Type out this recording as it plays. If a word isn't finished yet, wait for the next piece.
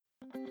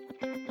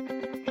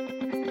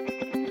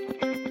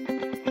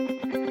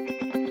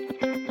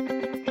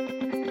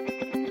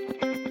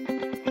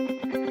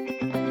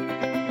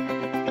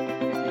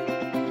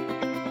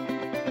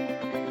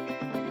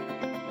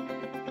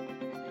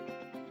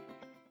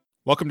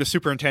Welcome to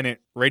Superintendent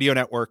Radio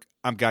Network.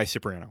 I'm Guy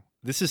Cipriano.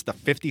 This is the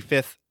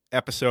 55th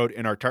episode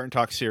in our Tartan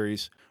Talk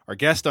series. Our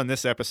guest on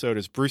this episode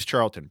is Bruce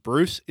Charlton.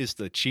 Bruce is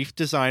the Chief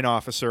Design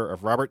Officer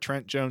of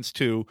Trent Jones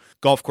II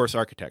Golf Course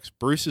Architects.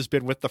 Bruce has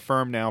been with the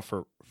firm now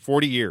for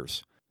 40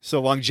 years.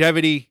 So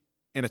longevity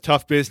in a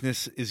tough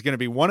business is going to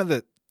be one of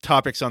the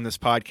topics on this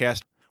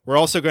podcast. We're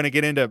also going to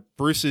get into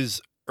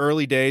Bruce's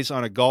early days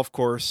on a golf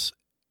course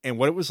and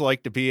what it was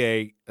like to be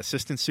an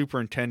assistant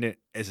superintendent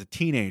as a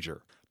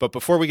teenager. But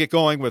before we get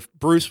going with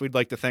Bruce, we'd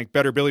like to thank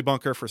Better Billy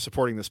Bunker for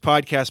supporting this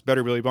podcast.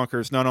 Better Billy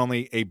Bunker is not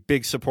only a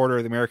big supporter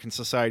of the American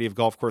Society of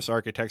Golf Course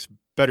Architects,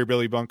 Better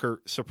Billy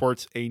Bunker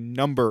supports a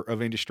number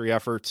of industry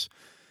efforts,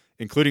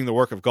 including the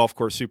work of golf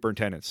course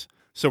superintendents.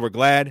 So we're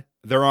glad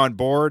they're on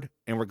board,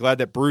 and we're glad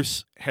that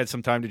Bruce had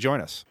some time to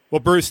join us.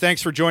 Well, Bruce,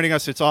 thanks for joining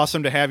us. It's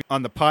awesome to have you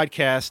on the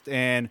podcast,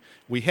 and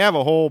we have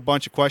a whole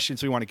bunch of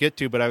questions we want to get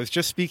to, but I was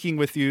just speaking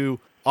with you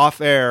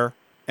off air.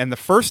 And the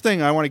first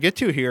thing I want to get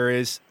to here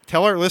is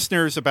tell our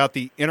listeners about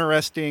the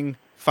interesting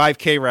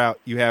 5K route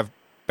you have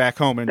back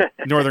home in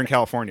Northern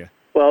California.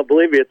 Well,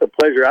 believe me, it's a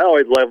pleasure. I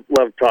always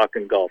love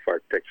talking golf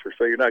architecture.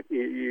 So you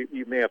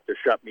may have to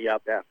shut me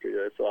up after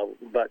this.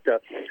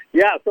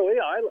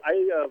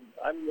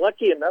 I'm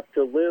lucky enough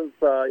to live.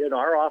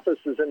 Our office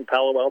is in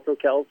Palo Alto,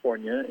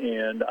 California,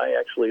 and I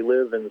actually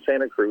live in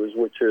Santa Cruz,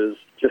 which is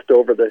just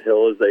over the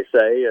hill, as they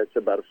say. It's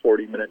about a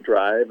 40-minute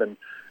drive, and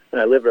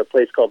I live at a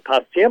place called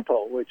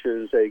Tiempo, which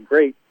is a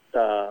great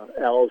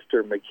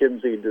Alistair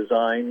McKenzie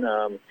design.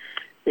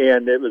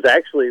 And it was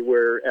actually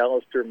where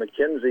Alistair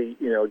McKenzie,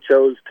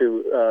 chose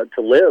to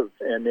live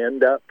and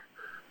end up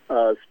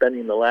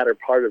spending the latter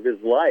part of his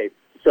life.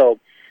 So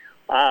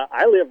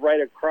I live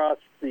right across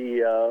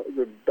the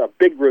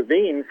big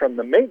ravine from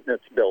the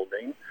maintenance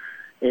building.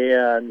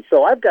 And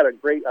so I'm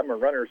a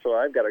runner, so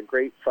I've got a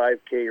great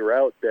 5K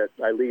route that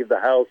I leave the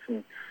house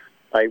and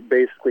I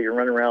basically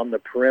run around the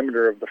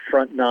perimeter of the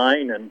front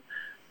 9 and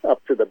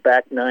up to the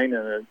back 9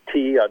 and a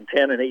tee on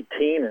 10 and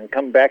 18 and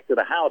come back to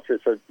the house.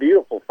 It's a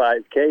beautiful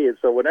 5K. And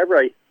so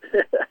whenever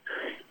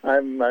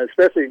I'm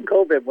especially in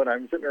COVID, when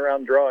I'm sitting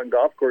around drawing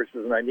golf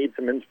courses and I need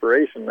some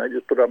inspiration, I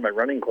just put on my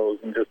running clothes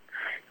and just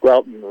go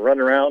out and run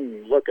around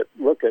and look at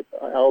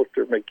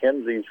Alistair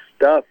McKenzie's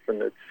stuff.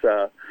 And it's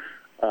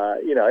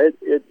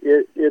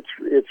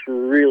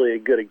really a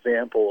good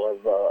example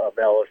of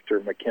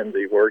Alistair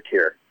McKenzie work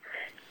here.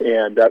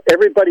 And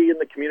everybody in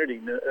the community,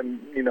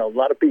 a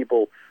lot of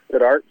people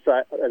that are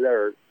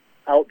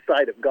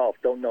outside of golf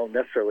don't know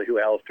necessarily who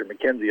Alistair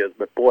McKenzie is,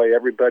 but boy,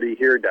 everybody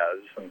here does,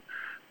 and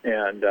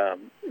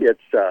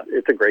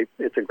it's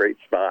a great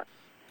spot.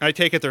 I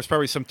take it there's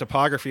probably some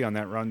topography on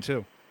that run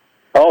too.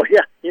 Oh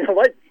yeah, you know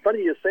what?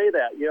 Funny you say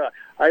that.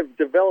 I've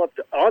developed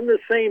on the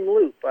same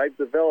loop. I've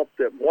developed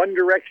that one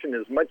direction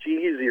is much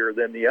easier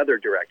than the other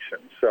direction.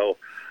 So,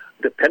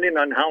 depending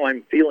on how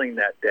I'm feeling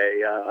that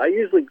day, I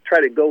usually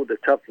try to go the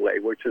tough way,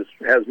 which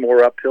has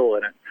more uphill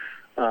in it.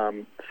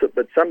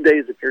 But some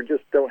days, if you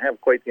just don't have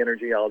quite the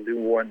energy, I'll do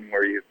one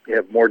where you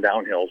have more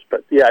downhills.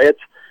 But yeah,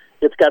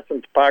 it's got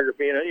some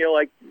topography, and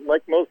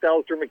like most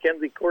Alistair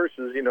McKenzie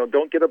courses,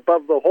 don't get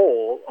above the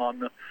hole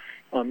on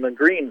the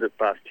greens at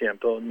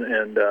Tiempo,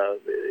 and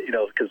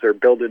because they're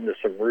built into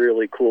some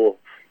really cool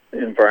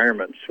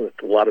environments with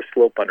a lot of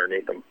slope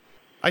underneath them.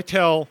 I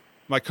tell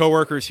my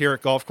coworkers here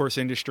at Golf Course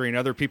Industry and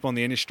other people in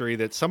the industry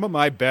that some of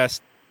my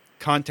best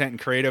content and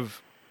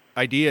creative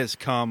ideas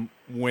come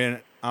when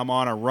I'm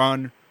on a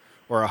run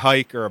or a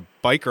hike or a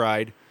bike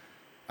ride.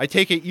 I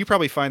take it you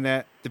probably find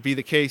that to be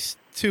the case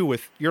too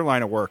with your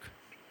line of work.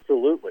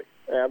 Absolutely.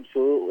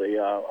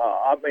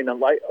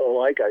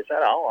 Like I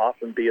said, I'll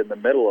often be in the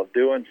middle of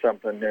doing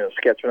something,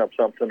 sketching up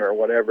something or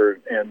whatever,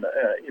 and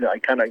I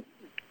kind of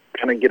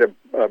get a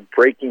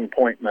breaking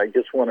point, and I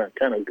just want to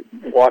kind of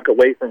walk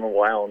away from a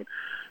while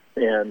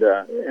and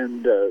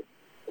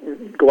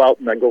go out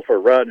and I go for a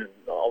run, and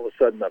all of a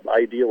sudden an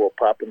idea will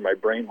pop in my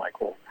brain like,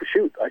 well,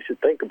 shoot, I should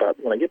think about,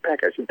 when I get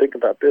back, I should think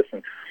about this.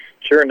 And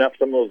sure enough,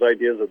 some of those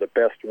ideas are the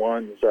best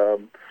ones.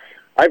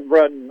 I've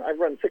run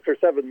 6 or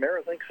 7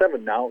 marathons, I think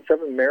 7 now,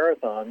 7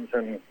 marathons,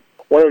 and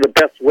one of the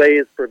best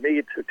ways for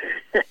me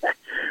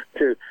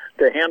to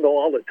handle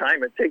all the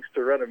time it takes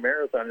to run a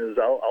marathon is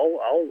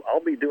I'll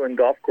be doing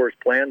golf course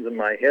plans in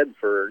my head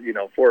for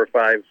 4 or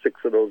 5,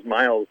 6 of those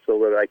miles so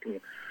that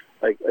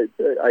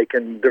I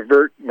can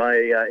divert my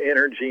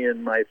energy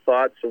and my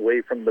thoughts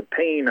away from the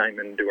pain I'm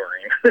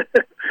enduring.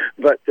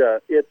 But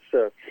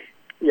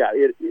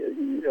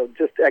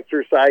just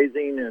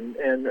exercising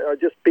and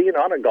just being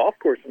on a golf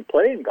course and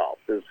playing golf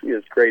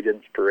is great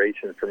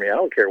inspiration for me. I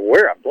don't care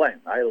where I'm playing.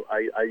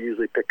 I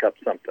usually pick up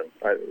something.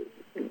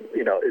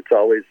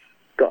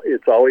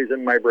 It's always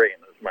in my brain,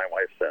 as my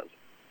wife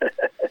says.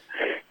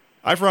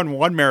 I've run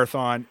one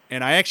marathon,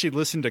 and I actually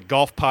listened to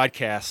golf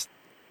podcasts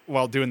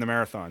while doing the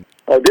marathon.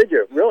 Oh, did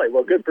you? Really?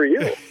 Well, good for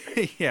you.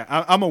 Yeah,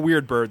 I'm a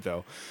weird bird,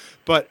 though.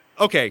 But,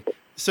 okay,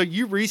 so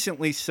you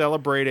recently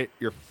celebrated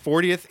your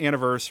 40th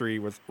anniversary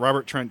with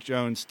Trent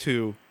Jones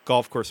II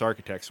Golf Course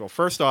Architects. Well,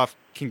 first off,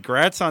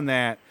 congrats on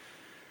that.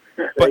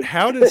 But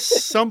how does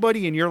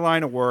somebody in your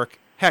line of work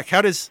Heck,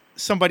 how does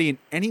somebody in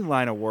any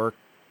line of work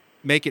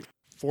make it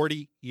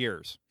 40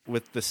 years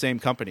with the same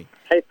company?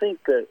 I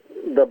think that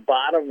the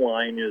bottom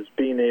line is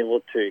being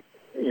able to,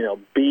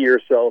 be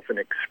yourself and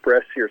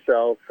express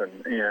yourself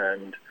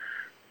and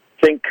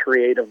think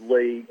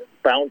creatively,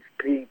 bounce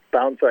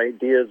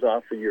ideas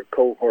off of your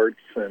cohorts,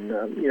 and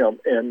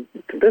and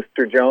to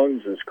Mr.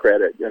 Jones's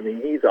credit, I mean,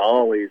 he's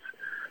always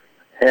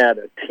had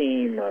a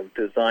team of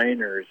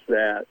designers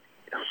that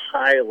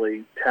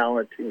highly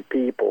talented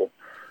people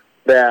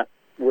that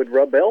would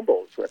rub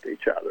elbows with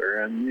each other,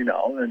 and you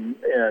know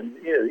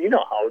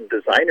how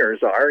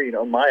designers are.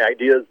 My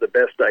idea is the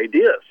best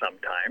idea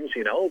sometimes,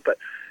 but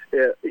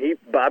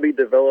Bobby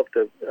developed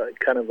a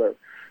kind of a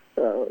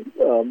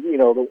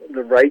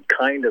the right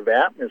kind of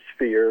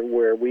atmosphere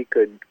where we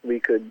could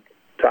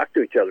talk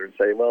to each other and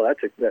say, well, I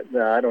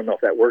don't know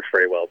if that works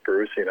very well,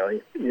 Bruce.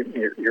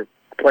 You're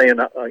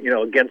playing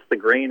against the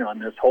grain on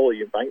this hole.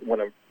 You might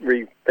want to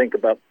rethink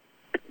about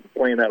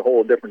playing that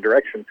hole a different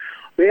direction.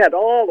 We had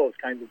all those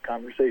kinds of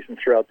conversations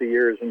throughout the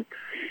years,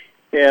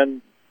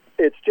 and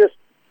it's just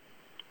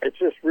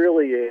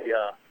really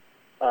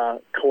a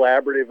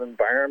collaborative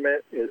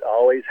environment. It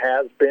always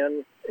has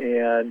been,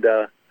 and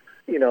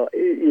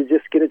you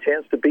just get a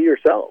chance to be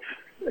yourself.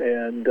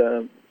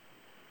 And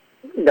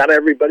not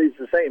everybody's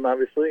the same,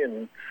 obviously,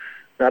 and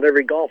not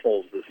every golf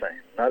hole is the same.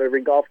 Not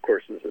every golf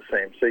course is the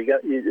same. So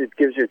it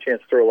gives you a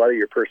chance to throw a lot of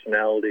your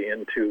personality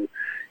into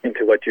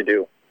what you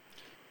do.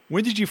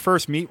 When did you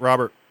first meet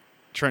Robert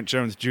Trent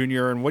Jones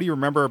Jr., and what do you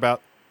remember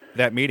about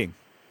that meeting?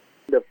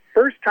 The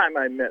first time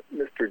I met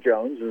Mr.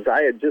 Jones is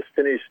I had just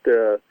finished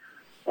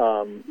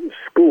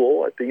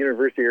school at the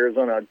University of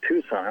Arizona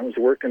Tucson. I was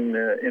working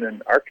in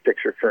an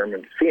architecture firm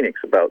in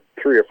Phoenix about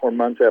 3 or 4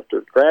 months after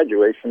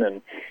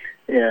graduation,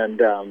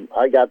 and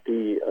I got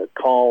the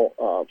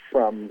call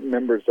from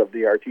members of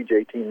the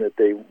RTJ team that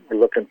they were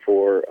looking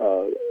for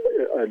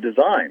a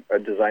design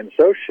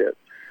associate.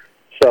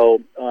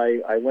 So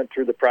I went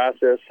through the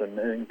process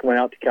and went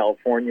out to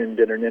California and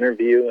did an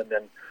interview, and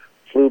then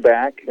flew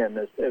back. And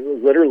it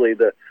was literally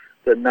the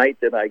night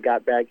that I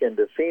got back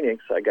into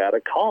Phoenix, I got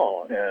a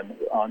call and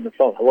on the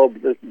phone. Hello,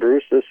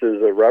 Bruce. This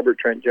is Robert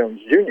Trent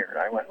Jones Jr. And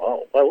I went,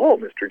 oh, hello,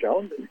 Mr.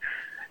 Jones. And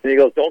he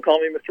goes, don't call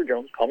me Mr.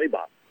 Jones. Call me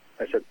Bob.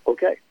 I said,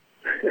 okay.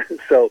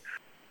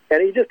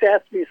 And he just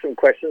asked me some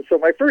questions. So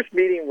my first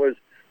meeting was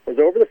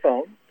over the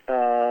phone,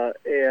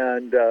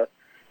 and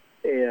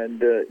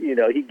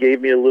he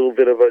gave me a little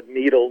bit of a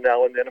needle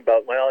now and then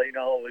about,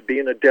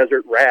 being a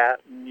desert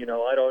rat, and,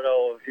 I don't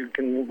know if you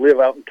can live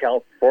out in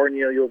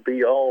California, you'll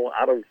be all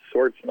out of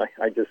sorts. And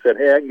I just said,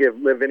 hey, I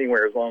can live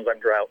anywhere as long as I'm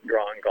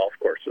drawing golf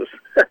courses.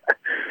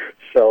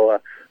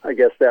 So I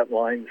guess that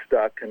line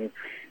stuck. And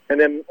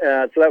then,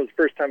 so that was the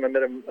first time I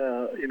met him,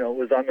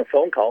 was on the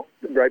phone call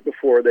right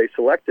before they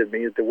selected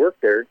me to work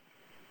there.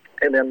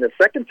 And then the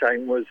second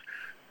time was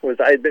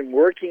I had been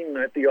working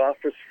at the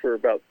office for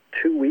about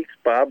 2 weeks.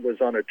 Bob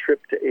was on a trip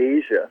to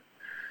Asia,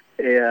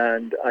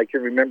 and I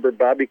can remember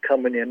Bobby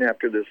coming in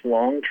after this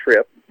long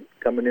trip,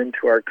 coming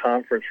into our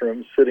conference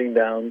room, sitting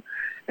down,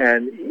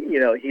 and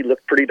he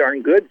looked pretty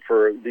darn good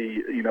for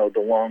the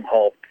long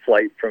haul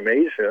flight from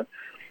Asia.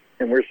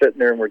 And we're sitting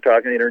there and we're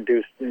talking.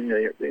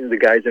 The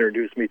guys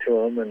introduced me to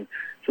him and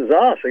says,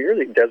 "Oh, so you're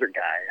the desert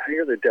guy?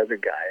 You're the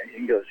desert guy?"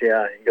 He goes,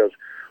 "Yeah." He goes,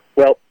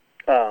 "Well,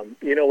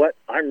 you know what?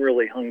 I'm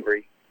really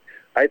hungry.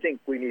 I think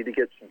we need to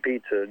get some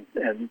pizza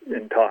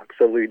and talk."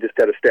 So we just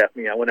had a staff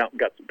meeting. I went out and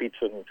got some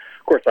pizza, and of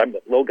course I'm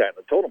the low guy on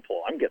the totem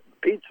pole. I'm getting the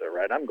pizza,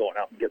 right? I'm going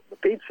out and getting the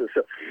pizza.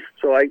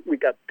 So we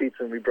got the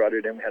pizza and we brought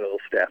it in. We had a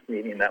little staff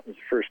meeting. That was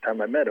the first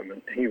time I met him,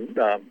 and he's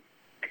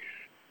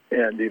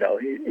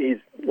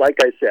like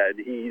I said,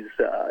 he's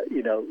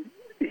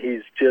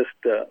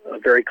just a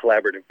very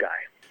collaborative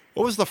guy.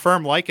 What was the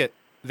firm like at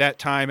that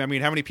time? I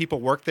mean, how many people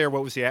worked there?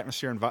 What was the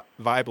atmosphere and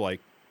vibe like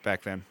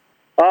back then?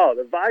 Oh,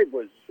 the vibe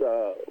was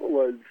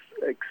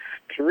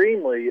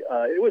extremely.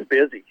 It was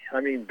busy. I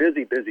mean,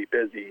 busy,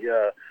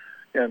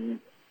 and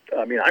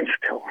I mean, I'm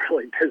still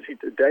really busy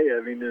today.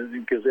 I mean,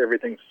 because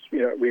everything's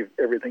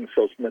everything's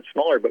so much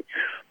smaller. But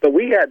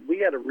we had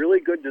a really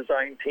good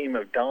design team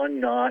of Don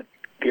Knott,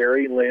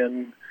 Gary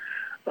Lynn,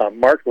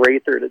 Mark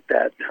Rathert at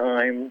that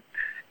time,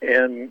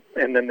 and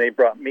then they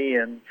brought me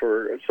in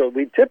for. So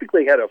we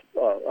typically had a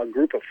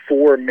group of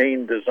 4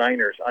 main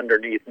designers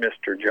underneath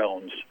Mr.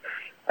 Jones,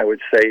 I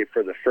would say,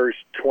 for the first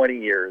 20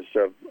 years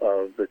of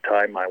the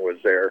time I was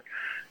there.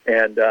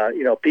 And,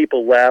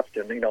 people left,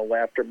 and,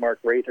 after Mark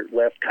Rathert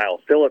left, Kyle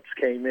Phillips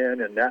came in,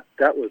 and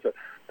that was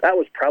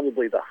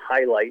probably the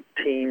highlight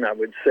team, I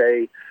would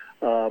say.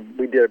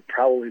 We did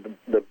probably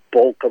the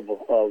bulk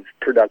of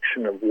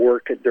production of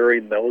work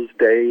during those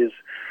days.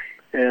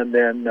 And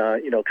then,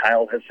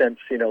 Kyle has since,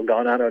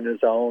 gone out on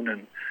his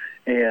own,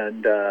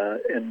 and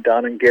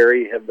Don and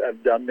Gary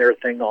have done their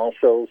thing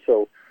also.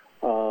 So,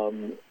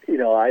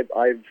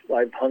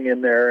 I've hung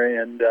in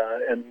there, and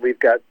we've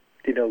got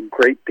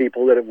great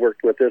people that have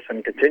worked with us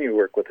and continue to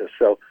work with us.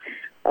 So,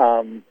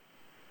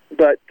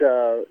 yeah,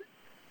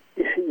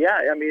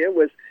 I mean, it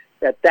was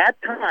at that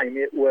time.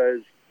 It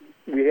was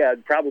we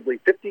had probably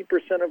 50%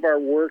 of our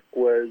work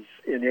was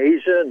in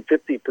Asia, and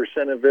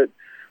 50% of it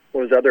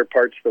was other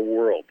parts of the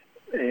world.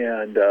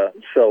 And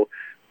so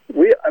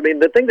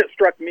the thing that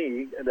struck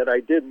me that I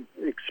didn't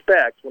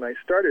expect when I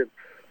started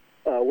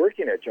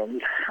working at Jones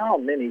is how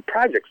many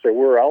projects there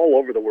were all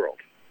over the world,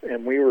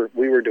 and we were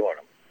doing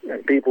them,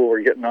 and people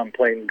were getting on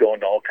planes, going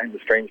to all kinds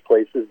of strange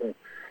places,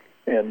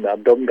 and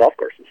building golf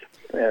courses,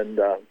 and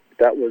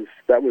that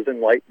was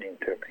enlightening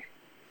to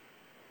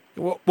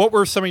me. What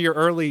were some of your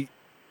early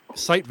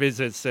site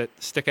visits that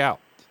stick out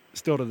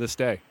still to this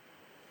day?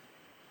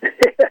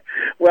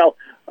 Well,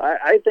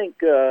 I think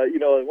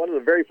one of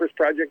the very first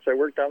projects I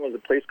worked on was a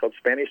place called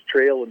Spanish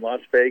Trail in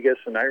Las Vegas,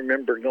 and I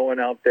remember going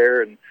out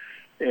there, and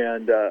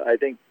I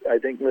think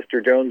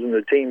Mr. Jones and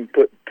the team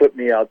put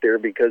me out there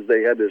because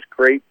they had this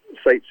great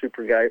site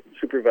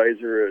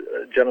supervisor,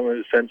 a gentleman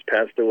who's since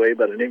passed away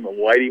by the name of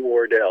Whitey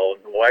Wardell.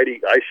 And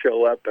I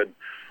show up and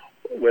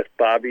with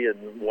Bobby,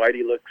 and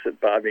Whitey looks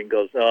at Bobby and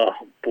goes, "Oh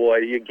boy,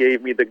 you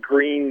gave me the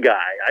green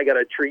guy. I got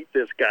to treat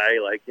this guy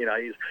like,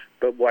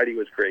 but Whitey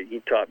was great. He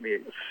taught me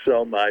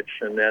so much."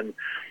 And then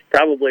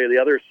probably the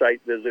other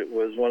site visit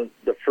was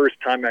the first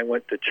time I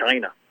went to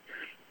China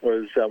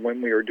was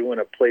when we were doing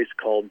a place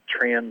called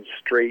Trans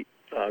Strait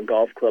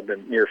Golf Club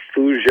near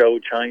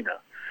Fuzhou, China.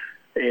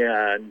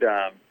 And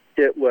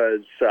it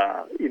was,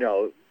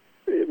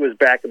 it was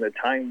back in the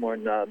time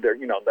when there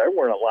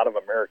weren't a lot of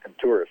American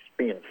tourists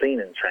being seen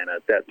in China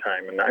at that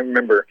time. And I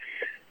remember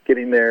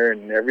getting there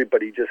and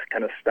everybody just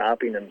kind of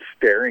stopping and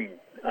staring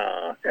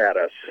at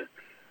us.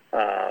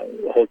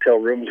 The hotel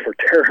rooms were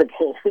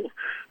terrible,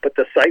 but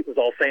the site was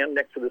all sand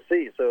next to the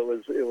sea, so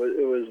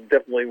it was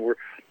definitely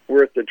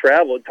worth the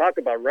travel. And talk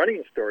about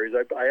running stories.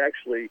 I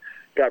actually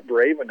got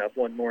brave enough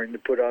one morning to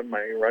put on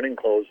my running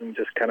clothes and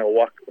just kind of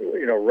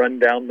run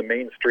down the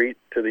main street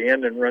to the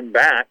end and run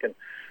back. And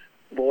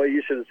boy,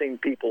 you should have seen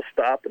people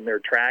stop in their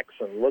tracks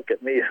and look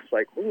at me. It's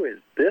like, who is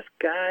this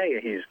guy?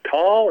 He's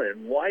tall,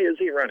 and why is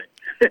he running?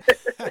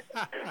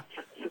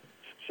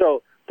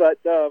 But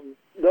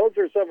those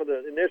are some of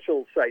the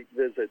initial site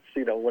visits,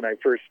 when I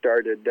first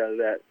started,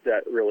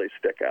 that really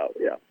stick out,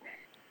 yeah.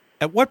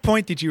 At what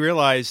point did you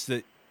realize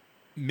that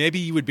maybe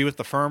you would be with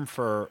the firm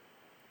for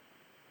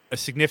a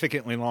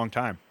significantly long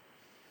time?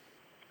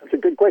 That's a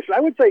good question. I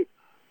would say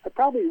I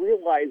probably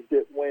realized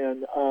it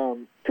when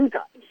two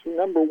times.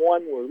 Number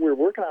one was we were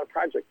working on a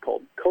project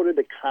called Coda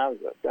de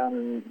Casa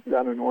down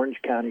in Orange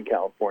County,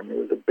 California.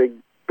 It was a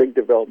big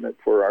development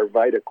for our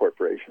Vida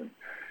Corporation.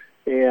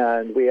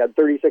 And we had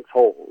 36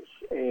 holes.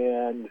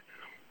 And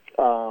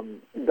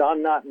Don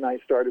Knott and I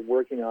started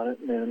working on it.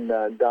 And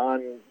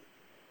Don,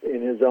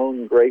 in his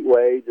own great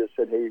way, just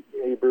said,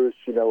 hey Bruce,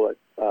 you know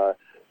what?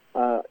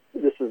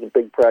 This is a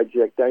big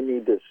project.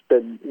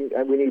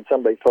 We need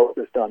somebody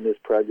focused on this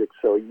project.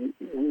 So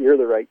you're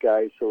the right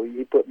guy. So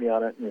he put me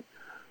on it. And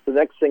the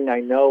next thing I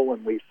know,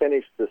 when we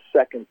finished the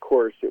second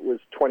course, it was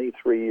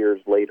 23 years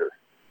later.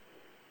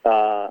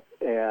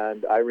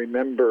 And I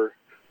remember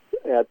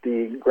at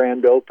the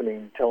grand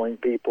opening telling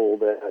people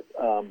that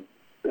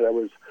I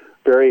was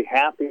very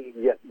happy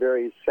yet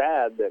very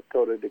sad that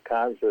Coda de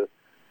Casa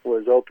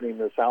was opening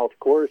the South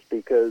Course,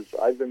 because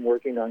I've been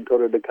working on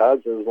Coda de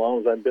Casa as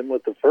long as I've been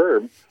with the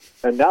firm,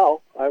 and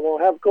now I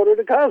won't have Coda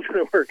de Casa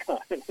to work on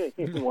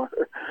anymore.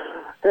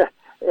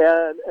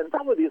 And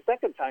probably the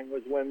second time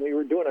was when we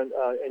were doing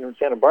in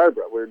Santa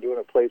Barbara. We were doing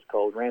a place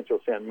called Rancho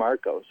San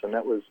Marcos, and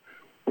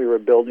we were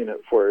building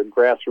it for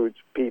grassroots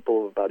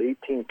people, about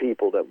 18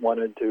 people that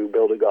wanted to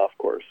build a golf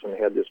course, and they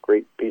had this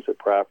great piece of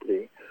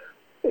property.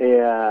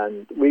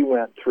 And we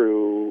went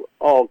through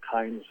all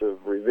kinds of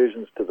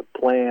revisions to the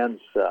plans,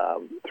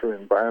 through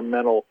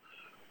environmental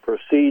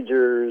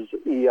procedures,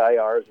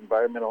 EIRs,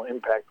 environmental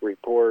impact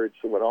reports,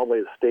 went all the way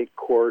to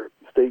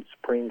state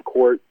Supreme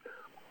Court,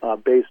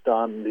 based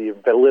on the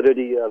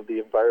validity of the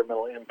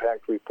environmental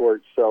impact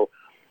report. So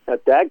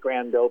at that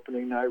grand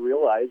opening, I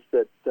realized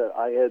that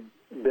I had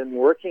been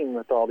working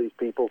with all these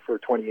people for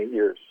 28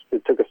 years.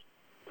 It took us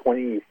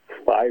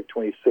 25,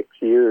 26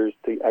 years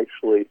to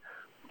actually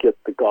get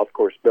the golf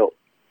course built.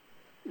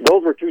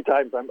 Those were two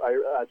times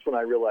that's when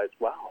I realized,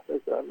 wow,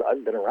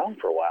 I've been around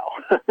for a while.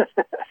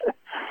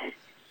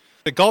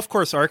 The golf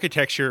course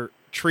architecture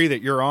tree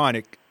that you're on,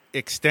 it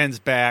extends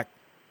back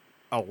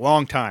a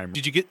long time.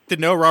 Did you get to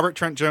know Robert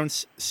Trent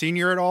Jones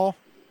Sr. at all?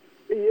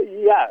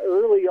 Yeah,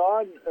 early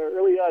on,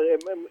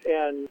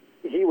 and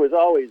he was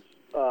always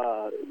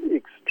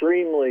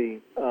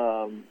extremely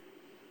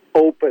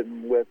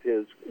open with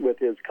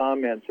his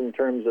comments in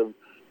terms of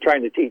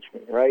trying to teach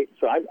me, right?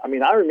 So I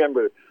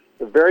remember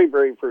the very,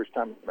 very first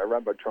time I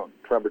read about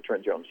Robert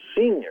Trent Jones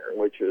Sr.,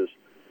 which is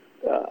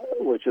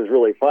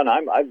really fun.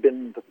 I've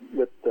been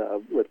with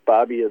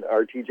Bobby at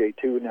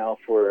RTJ2 now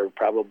for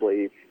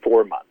probably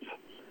 4 months,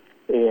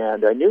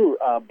 and I knew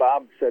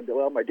Bob said,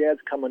 "Well, my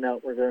dad's coming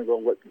out. We're going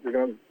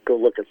to go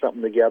look at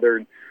something together,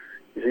 and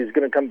he's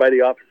going to come by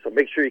the office. So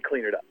make sure you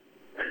clean it up."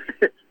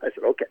 I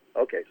said,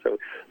 "Okay." So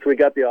we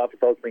got the office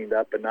all cleaned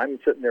up, and I'm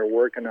sitting there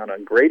working on a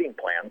grading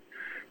plan.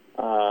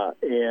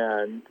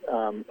 And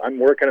I'm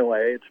working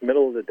away. It's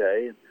middle of the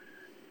day.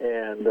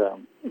 And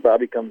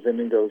Bobby comes in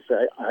and goes,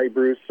 "Hi,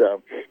 Bruce.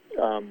 I'd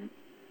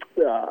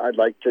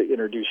like to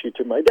introduce you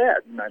to my dad."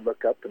 And I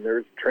look up, and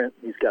there's Trent.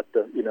 He's got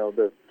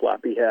the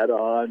floppy hat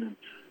on,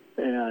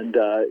 and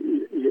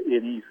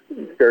he's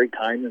very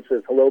kind and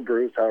says, "Hello,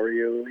 Bruce. How are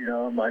you?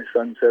 My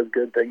son says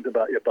good things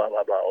about you. Blah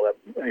blah blah."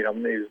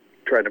 He's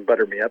trying to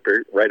butter me up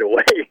right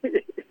away.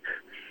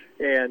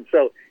 And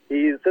so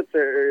he sits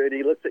there and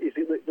he looks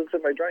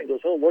at my drawing. He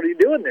goes, "Oh, what are you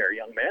doing there,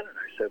 young man?" And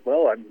I said,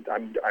 "Well,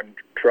 I'm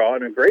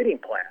drawing a grading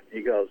plan."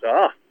 He goes,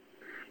 "Ah."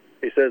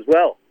 He says,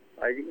 "Well,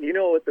 you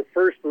know what the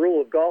first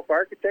rule of golf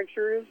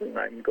architecture is?" And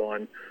I'm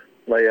going,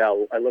 "Well,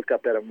 yeah." I look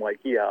up at him like,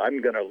 "Yeah, I'm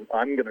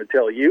gonna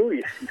tell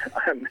you.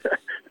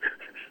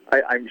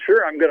 I'm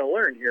sure I'm gonna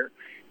learn here."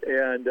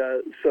 And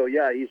so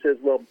yeah, he says,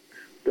 "Well,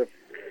 the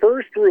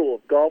first rule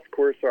of golf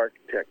course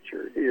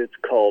architecture is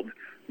called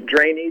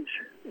drainage,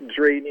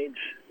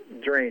 drainage,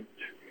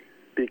 drainage.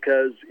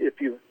 Because if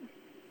you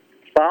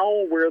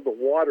follow where the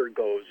water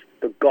goes,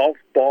 the golf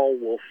ball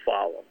will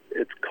follow.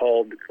 It's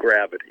called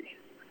gravity."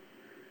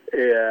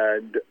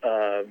 And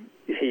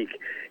he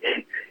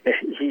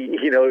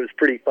it was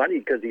pretty funny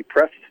because he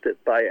prefaced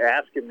it by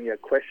asking me a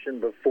question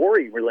before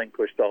he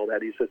relinquished all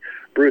that. He says,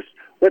 "Bruce,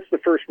 what's the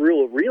first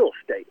rule of real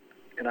estate?"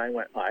 And I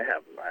went, I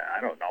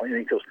don't know. And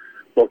he goes,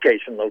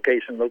 "Location,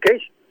 location,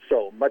 location."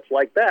 So much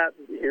like that,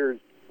 here's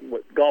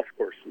what golf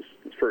course's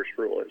first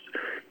rule is.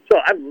 So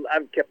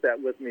I've kept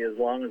that with me as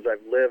long as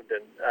I've lived,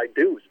 and I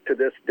do to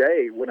this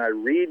day. When I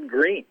read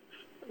greens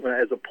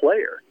as a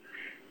player,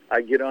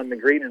 I get on the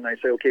green and I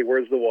say, "Okay,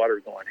 where's the water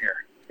going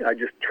here?" I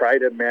just try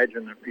to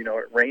imagine, it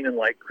raining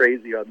like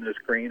crazy on this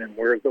green, and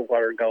where's the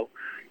water go?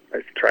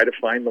 I try to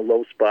find the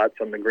low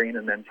spots on the green,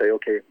 and then say,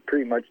 "Okay,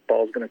 pretty much the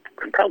ball's going to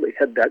probably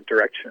head that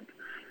direction."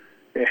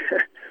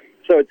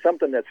 So it's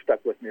something that's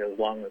stuck with me as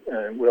long as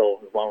I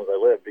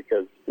live,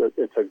 because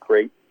it's a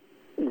great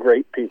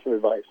piece of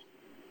advice.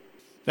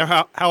 Now,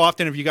 how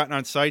often have you gotten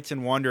on sites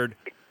and wondered,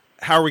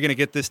 how are we going to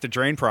get this to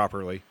drain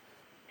properly?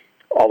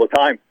 All the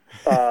time.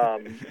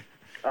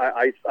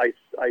 I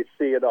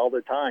see it all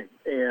the time,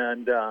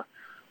 and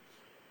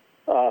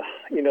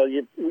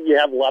you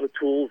have a lot of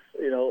tools,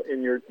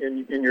 in your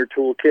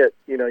toolkit.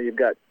 You've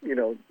got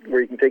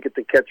where you can take it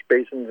to catch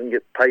basins and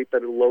get pipe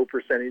at a low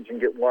percentage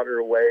and get water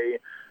away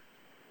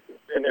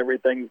and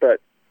everything. But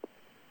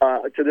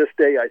to this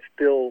day, I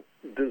still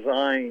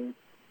design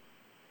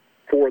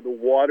for the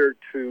water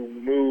to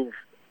move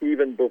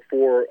even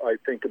before I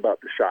think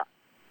about the shot.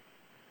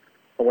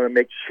 I want to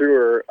make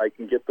sure I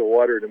can get the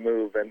water to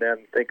move and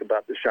then think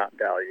about the shot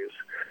values.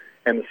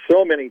 And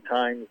so many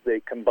times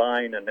they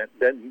combine, and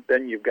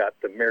then you've got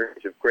the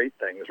marriage of great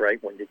things, right?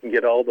 When you can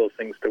get all those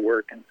things to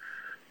work, and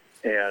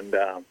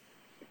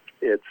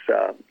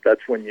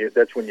that's when you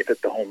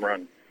hit the home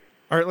run.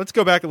 All right, let's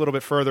go back a little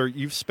bit further.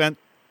 You've spent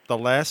the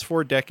last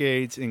 4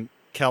 decades in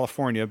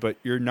California, but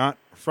you're not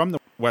from the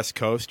West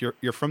Coast.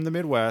 You're from the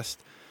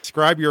Midwest.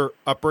 Describe your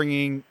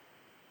upbringing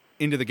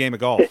into the game of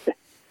golf.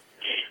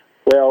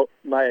 Well,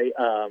 my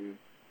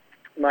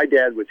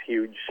dad was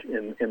huge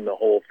in the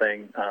whole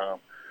thing.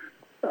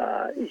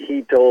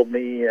 He told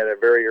me at a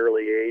very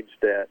early age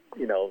that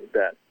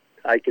that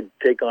I could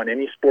take on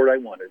any sport I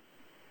wanted,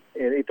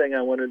 anything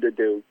I wanted to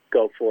do,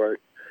 go for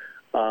it.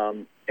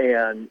 And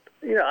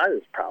I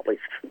was probably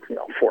 4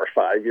 or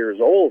 5 years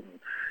old,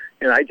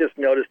 and I just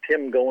noticed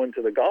him going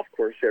to the golf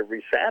course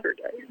every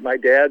Saturday. My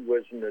dad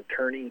was an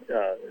attorney.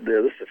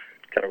 This is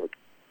kind of a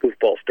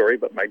goofball story,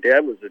 but my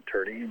dad was an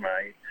attorney.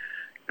 My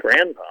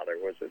grandfather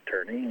was an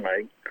attorney.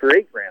 My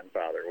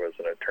great-grandfather was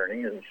an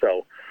attorney. And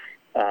so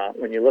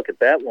when you look at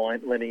that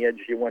lineage,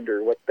 you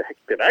wonder, what the heck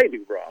did I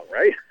do wrong,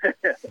 right?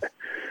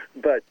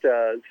 But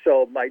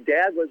so my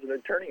dad was an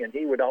attorney, and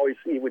he would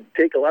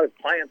take a lot of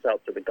clients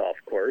out to the golf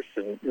course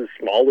in this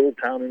small little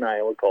town in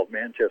Iowa called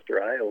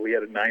Manchester, Iowa. We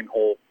had a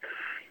 9-hole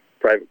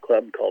private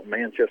club called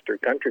Manchester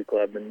Country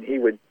Club, and he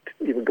would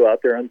go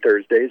out there on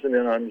Thursdays, and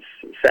then on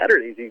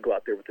Saturdays he'd go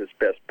out there with his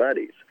best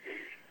buddies.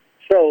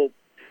 So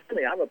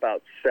I'm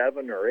about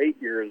 7 or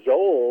 8 years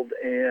old,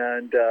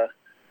 and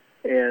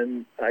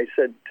I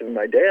said to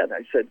my dad,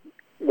 I said,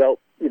 "Well,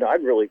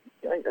 I'd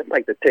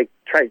like to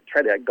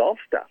try that golf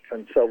stuff."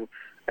 And so,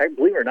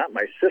 believe it or not,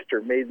 my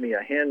sister made me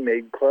a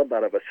handmade club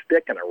out of a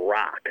stick and a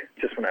rock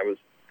just when I was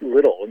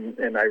little,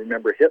 and I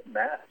remember hitting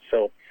that.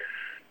 So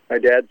my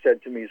dad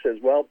said to me, he says,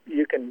 "Well,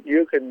 you can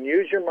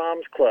use your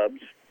mom's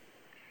clubs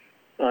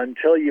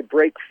until you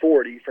break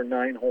 40 for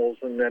 9 holes,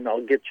 and then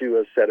I'll get you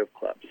a set of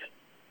clubs."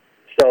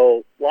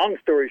 So long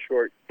story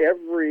short,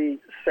 every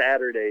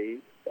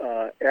Saturday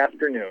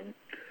afternoon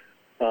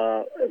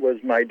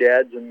was my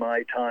dad's and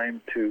my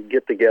time to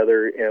get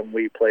together, and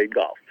we played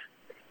golf.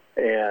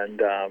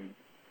 And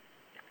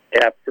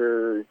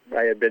after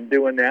I had been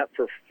doing that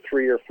for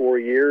 3 or 4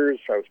 years,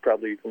 I was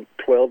probably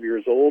 12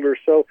 years old or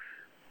so,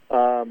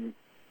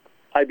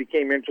 I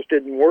became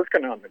interested in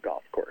working on the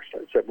golf course. I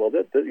said, "Well,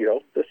 this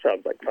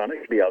sounds like fun. I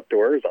could be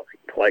outdoors.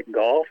 I like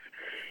golf,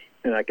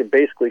 and I could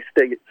basically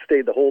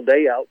stay the whole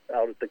day out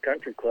at the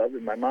country club,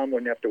 and my mom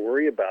wouldn't have to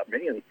worry about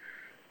me."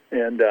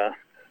 And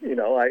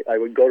I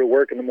would go to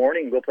work in the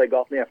morning and go play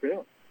golf in the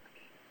afternoon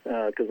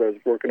because I was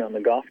working on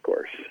the golf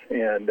course.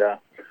 And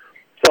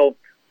so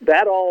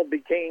that all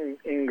became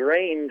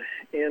ingrained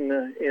in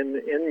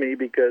me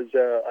because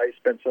I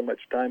spent so much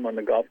time on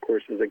the golf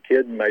course as a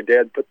kid, and my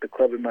dad put the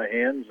club in my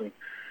hands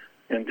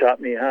and taught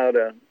me how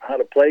to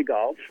play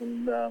golf,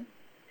 and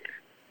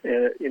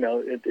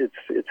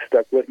it's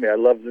stuck with me. I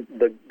love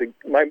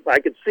I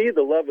could see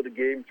the love of the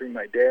game through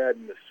my dad,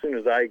 and as soon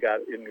as I got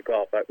into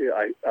golf,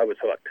 I was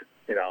hooked.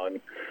 And I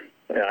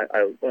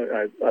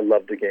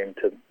love the game.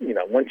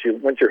 Once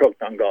you're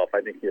hooked on golf,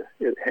 I think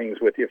it hangs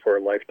with you for a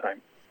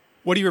lifetime.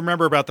 What do you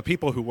remember about the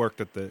people who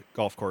worked at the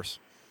golf course?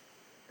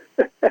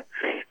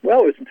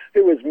 Well,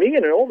 it was me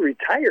and an old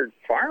retired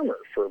farmer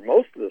for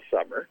most of the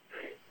summer.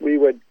 We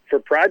would, for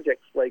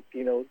projects like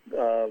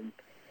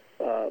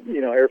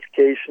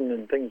airification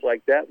and things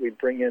like that, we'd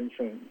bring in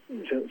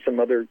some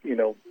other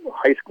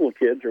high school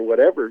kids or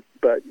whatever.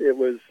 But it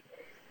was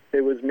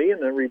me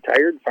and a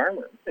retired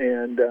farmer,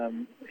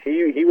 and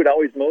he would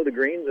always mow the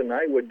greens, and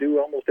I would do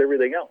almost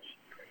everything else.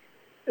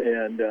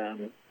 And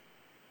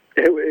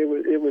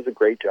it was a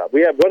great job.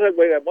 We had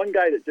one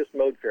guy that just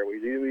mowed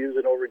fairways. He was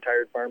an old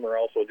retired farmer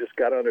also. Just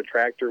got on a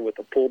tractor with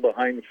a pull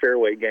behind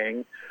fairway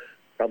gang,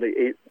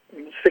 probably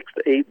 6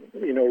 to 8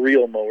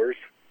 reel mowers,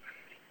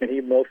 and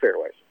he'd mow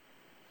fairways.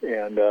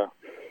 And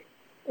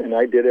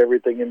I did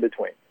everything in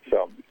between.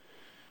 So,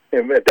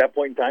 and at that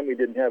point in time, we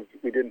didn't have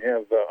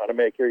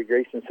automatic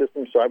irrigation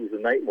systems, so I was the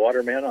night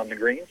waterman on the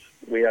greens.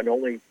 We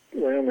only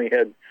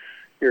had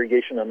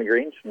irrigation on the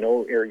greens,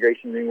 no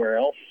irrigation anywhere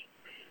else.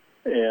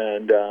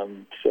 And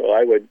so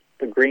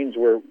the greens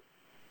were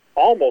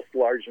almost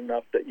large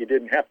enough that you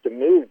didn't have to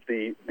move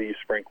the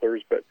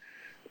sprinklers, but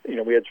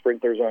we had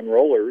sprinklers on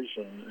rollers,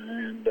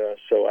 and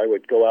so I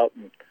would go out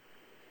and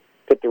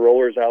put the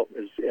rollers out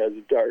as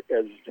dark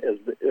as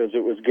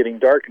it was getting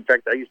dark. In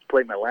fact, I used to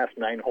play my last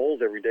 9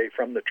 holes every day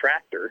from the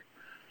tractor,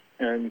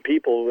 and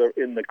people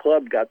in the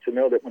club got to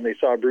know that when they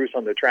saw Bruce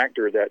on the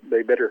tractor that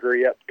they better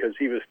hurry up because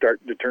he was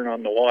starting to turn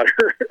on the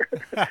water.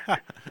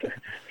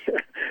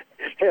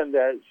 And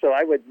so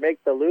I would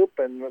make the loop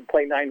and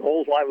play 9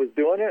 holes while I was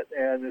doing it.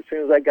 And as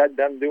soon as I got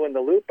done doing the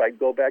loop, I'd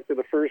go back to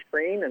the first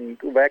green and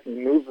go back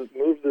and move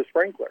the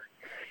sprinkler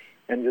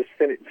and just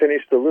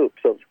finish the loop.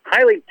 So it's a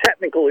highly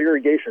technical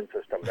irrigation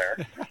system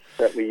there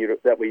that we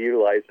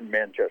utilize in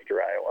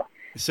Manchester, Iowa.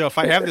 So if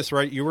I have this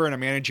right, you were in a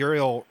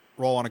managerial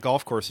role on a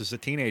golf course as a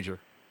teenager.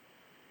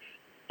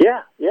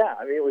 Yeah.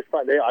 I mean, it was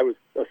fun. I was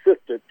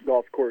assistant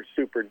golf course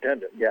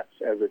superintendent, yes,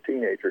 as a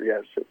teenager,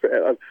 yes.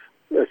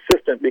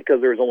 Assistant because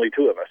there was only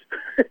 2 of us.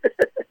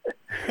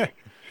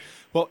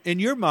 Well, in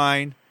your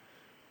mind,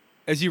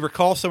 as you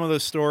recall some of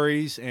those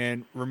stories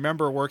and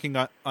remember working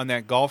on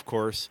that golf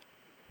course,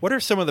 what are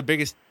some of the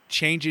biggest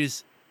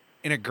changes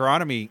in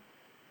agronomy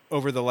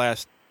over the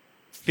last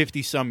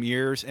 50-some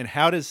years, and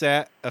how does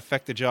that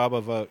affect the job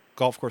of a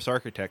golf course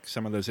architect,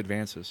 some of those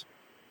advances?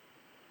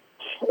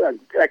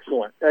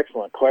 Excellent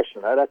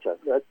question. I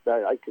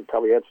could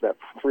probably answer that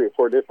 3 or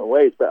 4 different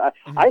ways, but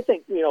I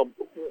think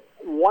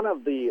one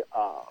of the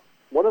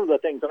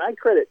things, and I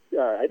credit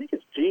I think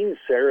it's Gene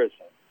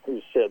Saracen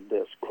who said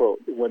this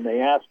quote when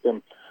they asked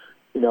him,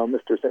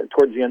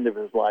 towards the end of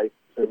his life,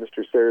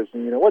 Mr.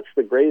 Saracen, what's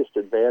the greatest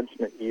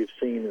advancement you've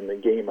seen in the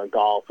game of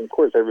golf? And of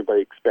course,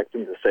 everybody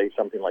expected him to say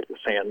something like the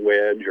sand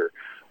wedge or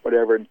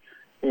whatever,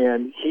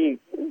 and he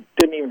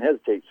didn't even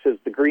hesitate. He says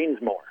the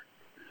greens more.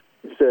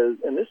 He says,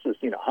 and this is,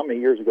 how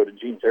many years ago did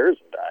Gene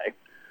Saracen die?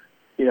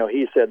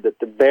 He said that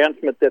the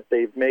advancement that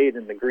they've made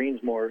in the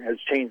Greensmore has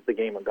changed the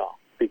game of golf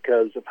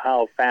because of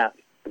how fast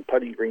the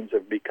putting greens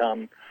have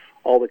become.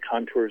 All the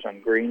contours on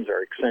greens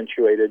are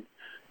accentuated.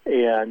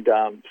 And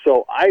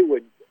so I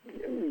would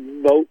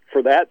vote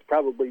for that to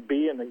probably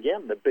be, and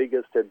again, the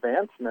biggest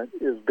advancement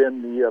has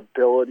been the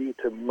ability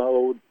to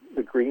mow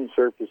the green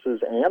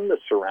surfaces and the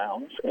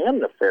surrounds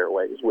and the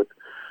fairways with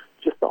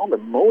just all the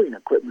mowing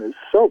equipment is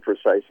so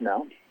precise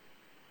now.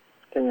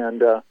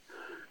 And,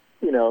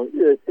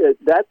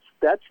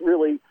 that's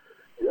really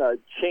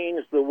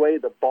changed the way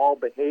the ball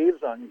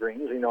behaves on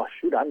greens.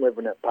 I'm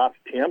living at Papa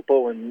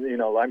Tiempo,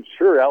 and, I'm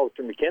sure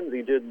Alistair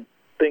McKenzie didn't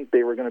think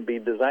they were going to be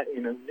designed,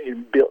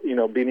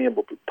 being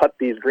able to putt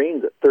these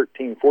greens at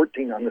 13,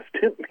 14 on the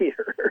stimp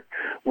meter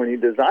when he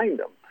designed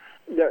them.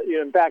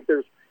 In fact,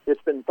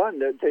 it's been fun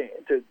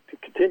to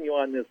continue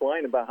on this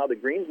line about how the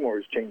Greensmore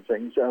has changed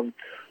things.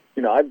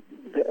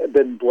 I've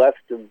been blessed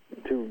to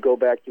go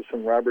back to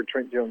some Robert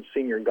Trent Jones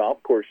Sr.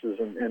 golf courses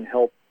and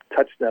help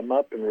touch them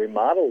up and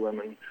remodel them.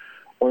 And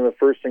one of the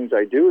first things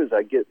I do is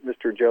I get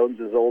Mr.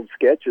 Jones's old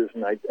sketches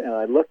and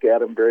I look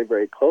at them very,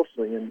 very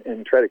closely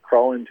and try to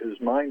crawl into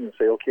his mind and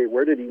say, okay,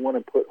 where did he want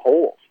to put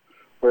holes?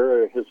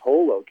 Where are his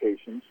hole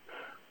locations?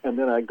 And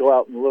then I go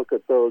out and look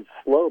at those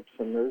slopes,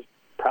 and there's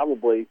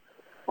probably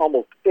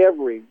almost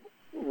every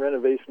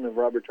renovation of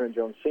Robert Trent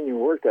Jones Sr.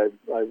 work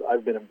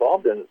I've been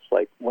involved in. It's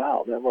like,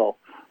 wow,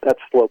 that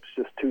slope's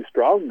just too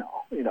strong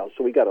now.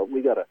 So we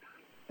gotta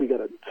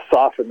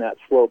soften that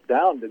slope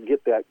down to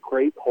get that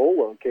great hole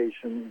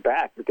location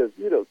back because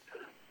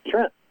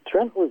Trent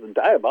Trent was a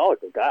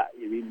diabolical guy.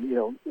 I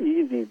mean,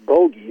 easy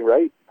bogey,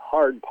 right?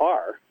 Hard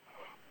par.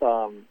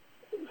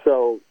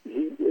 So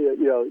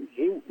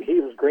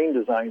his green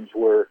designs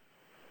were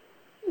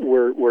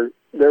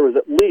there was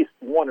at least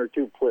one or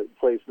two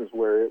places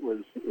where it was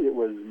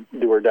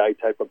do or die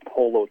type of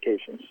hole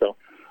location. So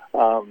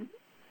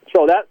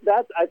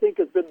that I think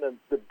has been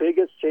the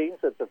biggest change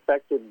that's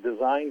affected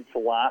design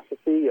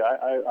philosophy.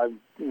 I'm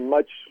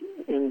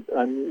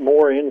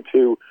more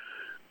into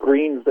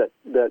greens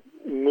that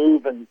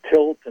move and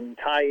tilt and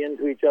tie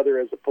into each other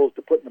as opposed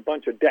to putting a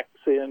bunch of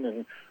decks in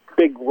and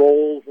big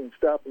rolls and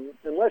stuff. And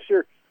unless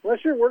you're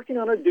working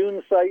on a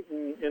dune site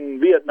in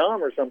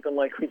Vietnam or something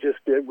like we just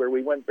did, where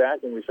we went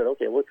back and we said,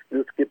 okay, let's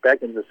get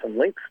back into some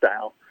link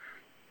style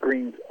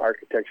greens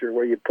architecture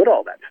where you put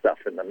all that stuff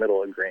in the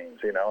middle of greens.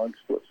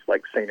 It's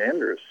like St.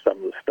 Andrews, some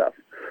of the stuff.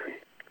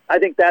 I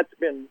think that's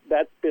been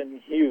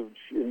huge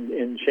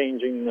in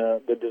changing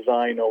the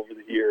design over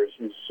the years.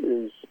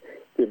 Is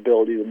the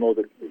ability to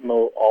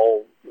mow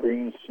all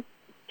greens,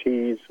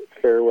 tees,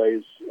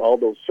 fairways, all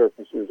those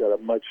surfaces at a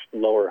much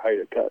lower height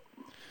of cut.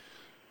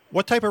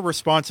 What type of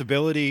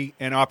responsibility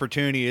and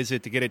opportunity is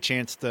it to get a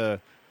chance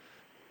to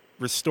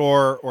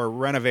restore or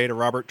renovate a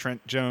Robert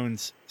Trent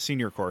Jones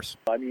Senior course?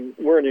 I mean,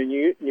 we're in a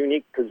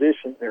unique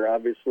position there,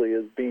 obviously,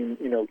 as being,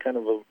 kind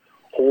of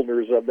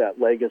holders of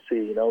that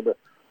legacy.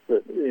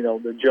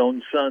 The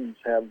Jones sons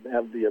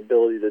have the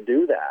ability to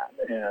do that,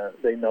 and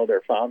they know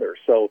their father.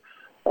 So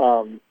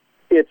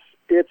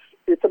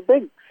it's a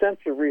big sense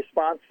of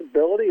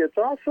responsibility. It's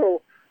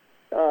also,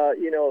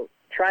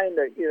 trying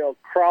to,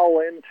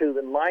 crawl into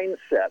the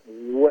mindset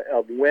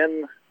of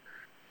when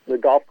the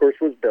golf course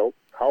was built,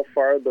 how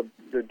far the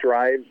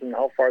drives and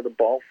how far the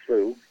ball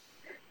flew,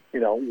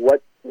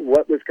 what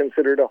was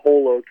considered a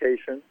hole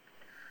location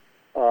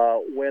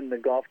when the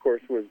golf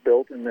course was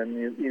built, and then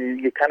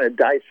you kind of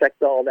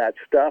dissect all that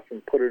stuff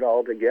and put it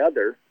all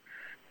together.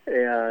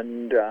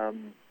 And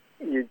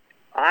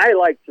I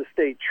like to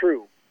stay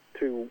true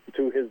to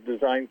his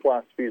design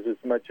philosophies as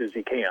much as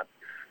he can.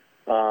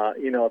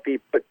 If he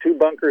put two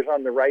bunkers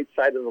on the right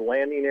side of the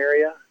landing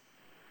area,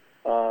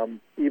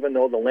 even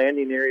though the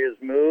landing area is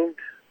moved,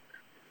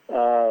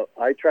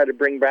 I try to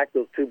bring back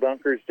those two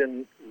bunkers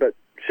in, but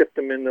shift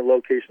them in the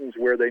locations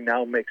where they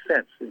now make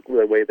sense,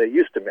 the way they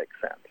used to make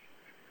sense,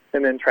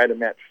 and then try to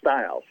match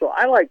style. So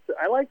I like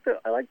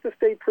to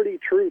stay pretty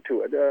true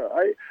to it.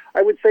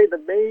 I would say the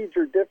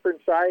major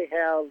difference I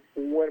have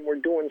when we're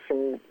doing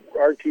some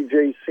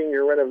RTJ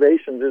senior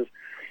renovations is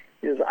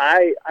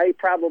I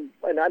probably,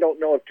 and I don't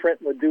know if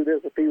Trent would do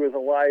this if he was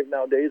alive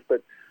nowadays,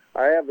 but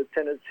I have a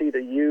tendency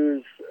to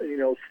use,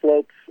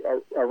 slopes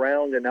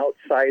around and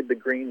outside the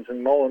greens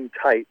and mow them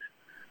tight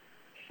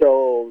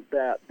so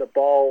that the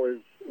ball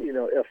is,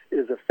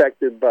 is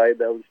affected by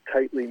those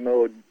tightly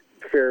mowed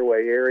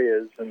fairway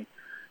areas, and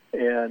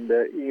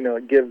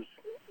it gives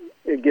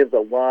a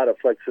lot of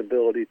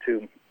flexibility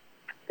to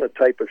the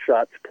type of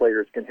shots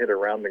players can hit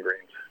around the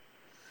greens.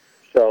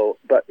 So,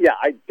 but yeah,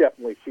 I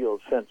definitely feel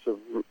a sense of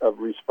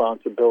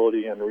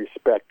responsibility and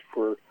respect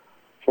for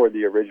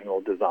the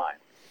original design.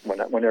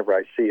 Whenever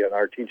I see an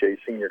RTJ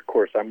senior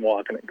course, I'm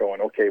walking it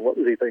going, okay, what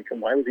was he thinking?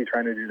 Why was he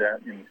trying to do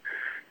that?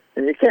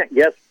 And you can't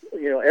guess,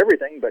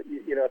 everything, but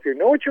if you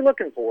know what you're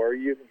looking for,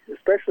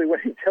 especially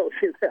when he tells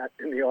you that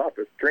in the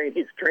office,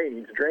 drainage.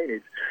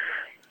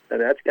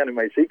 And that's kind of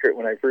my secret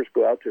when I first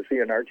go out to see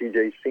an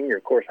RTJ senior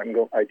course. I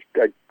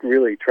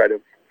really try to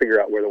figure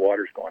out where the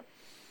water's going.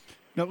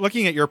 Now,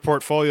 looking at your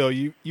portfolio,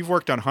 you've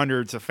worked on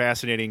hundreds of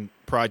fascinating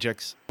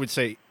projects. I would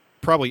say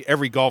probably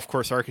every golf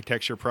course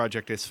architecture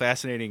project is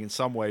fascinating in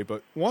some way,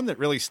 but one that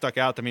really stuck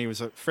out to me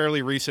was a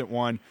fairly recent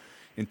one.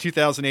 In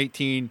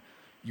 2018,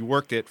 you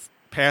worked at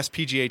past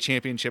PGA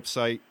Championship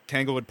site,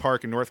 Tanglewood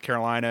Park in North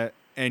Carolina,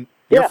 and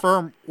your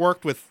firm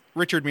worked with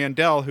Richard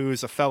Mandel, who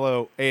is a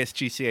fellow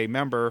ASGCA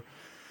member.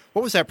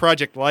 What was that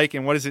project like,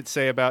 and what does it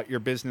say about your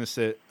business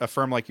that a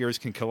firm like yours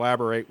can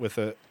collaborate with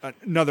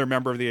another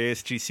member of the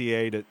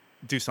ASGCA to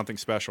do something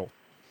special?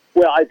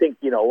 Well, I think,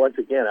 once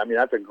again,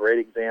 that's a great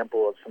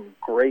example of some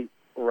great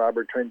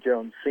Robert Trent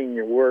Jones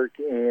Sr. work,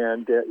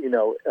 and, and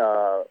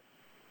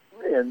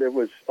it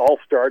was all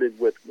started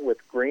with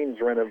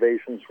greens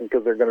renovations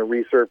because they're going to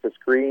resurface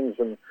greens,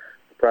 and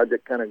the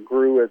project kind of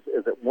grew as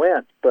it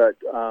went. But,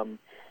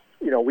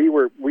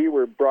 we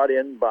were brought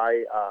in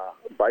by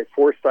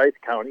Forsyth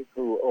County,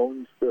 who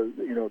owns the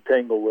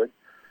Tanglewood,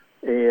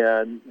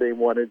 and they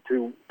wanted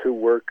to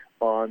work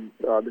on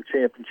the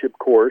championship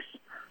course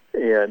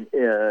and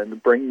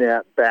bring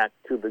that back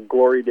to the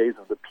glory days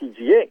of the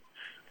PGA. In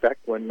fact,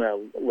 when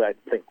I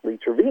think Lee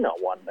Trevino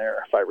won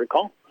there, if I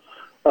recall.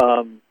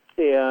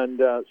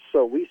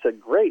 So we said,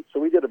 great. So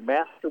we did a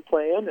master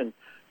plan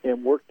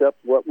and worked up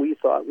what we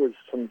thought was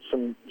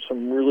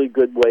some really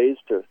good ways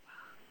to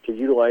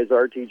utilize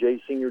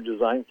RTJ senior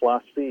design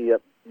philosophy,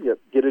 yet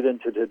get it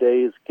into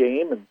today's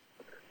game.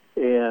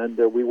 And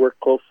we worked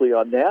closely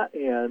on that.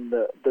 And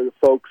the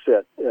folks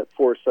at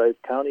Forsyth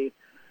County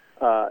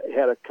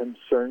had a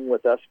concern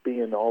with us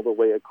being all the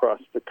way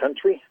across the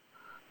country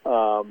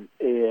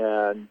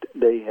and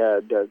they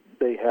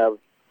have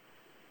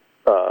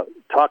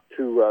talked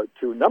to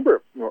a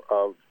number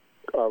of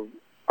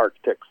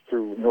architects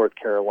through North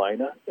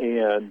Carolina,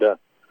 and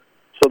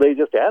so they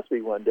just asked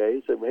me one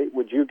day, said, "Hey,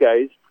 would you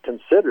guys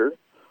consider,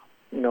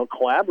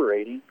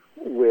 collaborating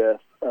with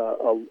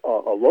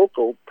a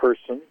local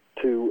person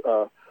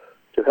to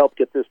help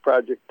get this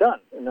project done?"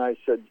 And I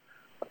said,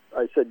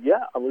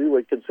 "Yeah, we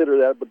would consider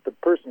that, but the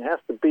person has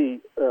to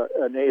be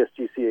an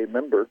ASGCA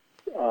member,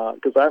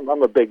 because I'm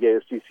a big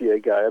ASGCA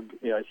guy.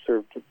 I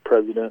served as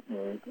president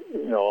and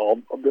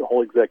the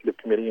whole executive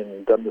committee,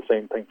 and done the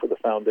same thing for the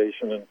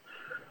foundation, and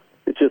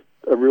it's just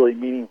a really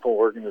meaningful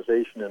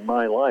organization in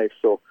my life.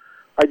 So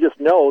I just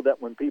know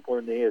that when people are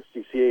in the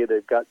ASGCA,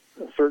 they've got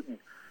a certain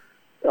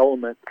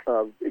element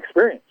of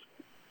experience.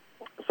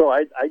 So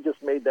I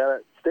just made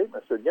that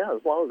statement. I said, yeah,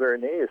 as long as they're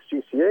in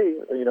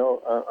ASGCA,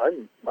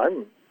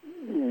 I'm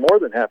more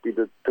than happy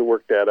to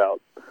work that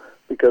out,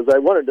 because I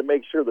wanted to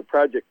make sure the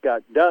project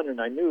got done, and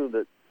I knew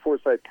that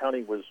Forsyth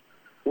County was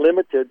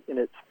limited in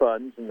its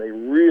funds, and they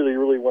really,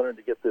 really wanted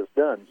to get this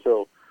done.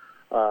 So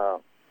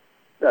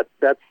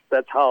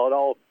that's how it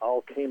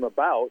all came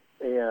about,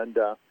 and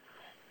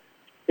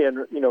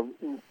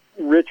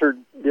Richard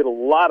did a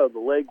lot of the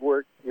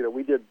legwork.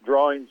 We did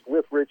drawings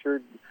with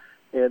Richard,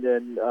 and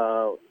then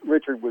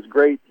Richard was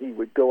great. He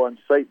would go on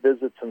site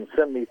visits and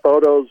send me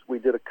photos. We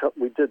did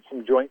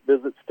some joint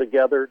visits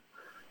together,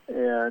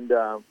 and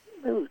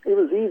it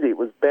was easy. It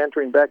was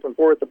bantering back and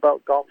forth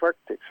about golf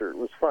architecture. It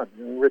was fun.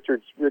 And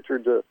Richard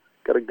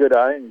got a good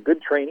eye and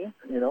good training,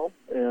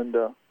 and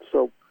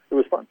so it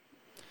was fun.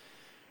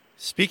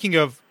 Speaking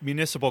of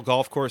municipal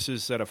golf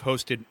courses that have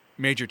hosted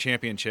major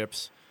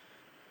championships,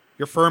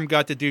 your firm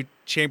got to do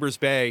Chambers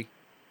Bay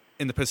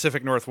in the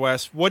Pacific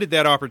Northwest. What did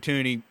that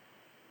opportunity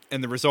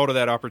and the result of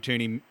that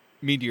opportunity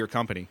mean to your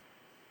company?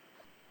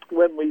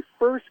 When we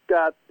first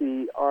got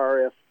the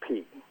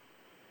RFP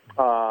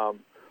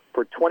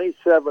for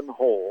 27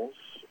 holes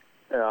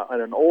on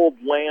an old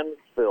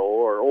landfill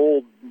or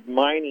old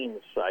mining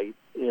site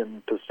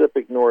in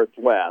Pacific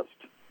Northwest,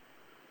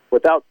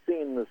 without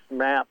seeing the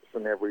maps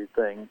and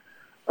everything,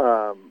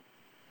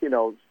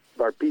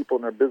 our people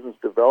in our business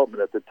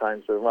development at the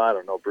time said, well, I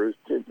don't know, Bruce.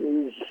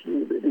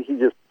 He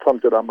just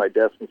plumped it on my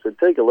desk and said,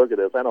 take a look at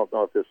this. I don't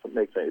know if this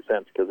makes any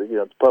sense, because it's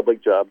a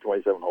public job,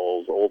 27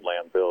 holes, old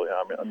landfill.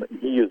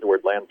 He used the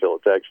word landfill.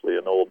 It's actually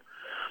an old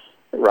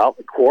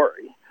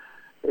quarry.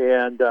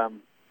 And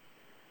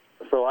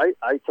so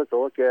I took a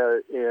look at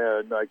it,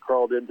 and I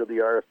crawled into the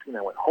RFP, and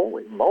I went,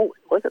 holy moly,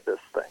 look at this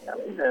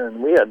thing.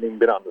 And we hadn't even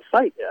been on the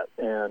site yet.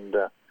 And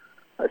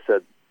I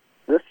said,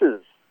 this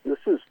is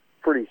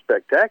pretty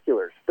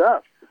spectacular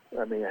stuff.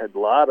 It had a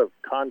lot of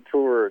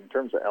contour in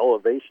terms of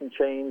elevation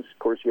change. Of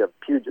course, you have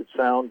Puget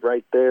Sound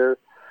right there.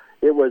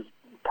 It was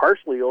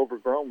partially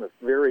overgrown with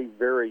very,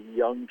 very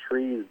young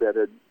trees that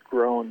had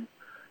grown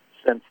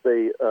since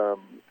they,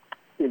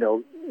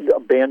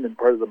 abandoned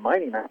part of the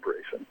mining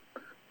operation.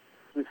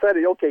 We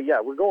decided, okay,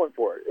 yeah, we're going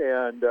for it.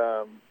 And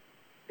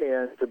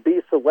to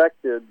be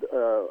selected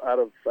out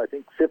of, I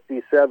think,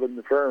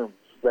 57 firms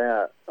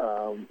that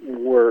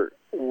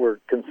were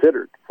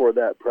considered for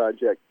that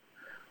project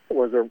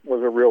was a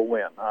real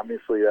win.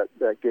 Obviously,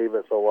 that gave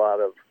us a lot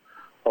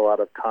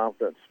of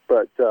confidence.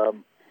 But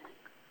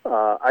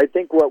I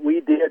think what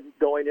we did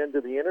going into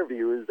the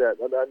interview is that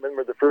I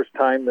remember the first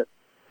time that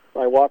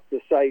I walked the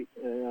site,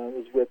 and I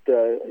was with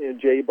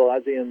Jay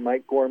Blasey and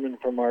Mike Gorman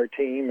from our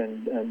team,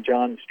 and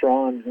John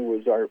Strawn, who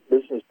was our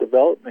business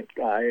development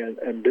guy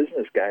and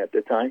business guy at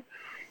the time.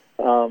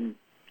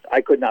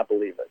 I could not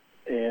believe it.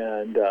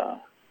 And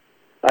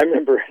I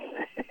remember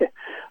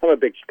I'm a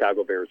big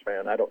Chicago Bears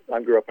fan.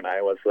 I grew up in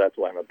Iowa, so that's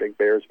why I'm a big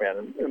Bears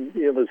fan. And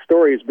the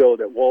stories go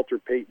that Walter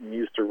Payton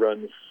used to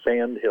run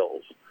sand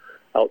hills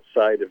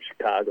outside of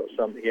Chicago.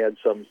 He had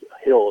some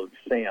hill of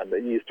sand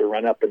that he used to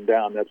run up and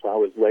down. That's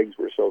how his legs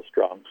were so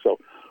strong. So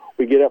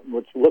we get up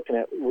and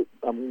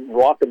I'm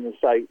walking the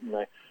site, and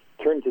I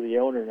turn to the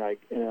owner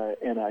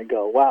and I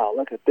go, wow,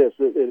 look at this.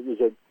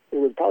 It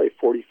was probably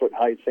a 40-foot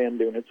high sand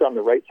dune. It's on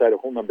the right side of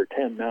hole number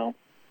 10 now.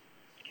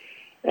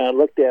 And I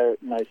looked at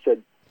it and I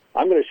said,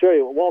 I'm going to show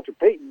you what Walter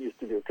Payton used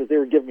to do, because they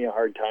were giving me a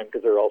hard time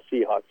because they're all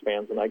Seahawks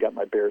fans and I got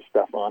my Bears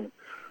stuff on.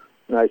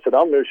 And I said,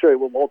 I'm going to show you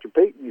what Walter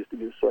Payton used to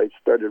do. So I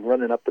started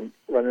running up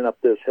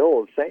this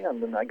hill of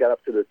sand, and I got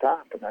up to the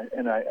top,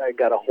 and I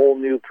got a whole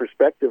new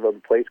perspective of the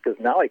place, because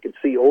now I could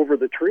see over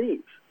the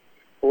trees,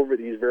 over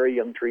these very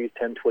young trees,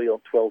 10,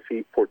 12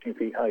 feet, 14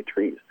 feet high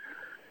trees.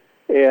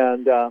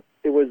 And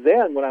it was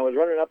then when I was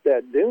running up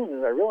that dune,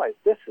 and I realized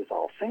this is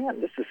all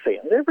sand. This is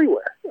sand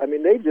everywhere.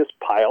 They just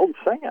piled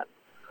sand.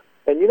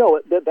 And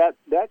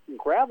that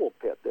gravel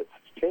pit that's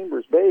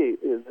Chambers Bay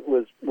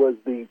was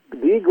the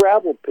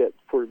gravel pit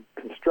for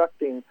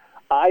constructing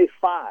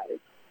I-5,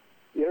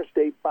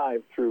 Interstate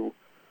 5 through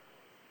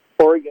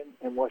Oregon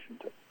and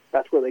Washington.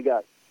 That's where they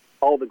got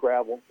all the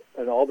gravel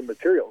and all the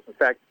materials. In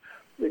fact,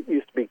 it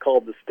used to be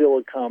called the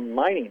Stillicum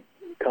Mining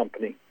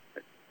Company.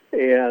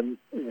 And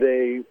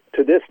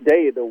to this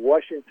day, the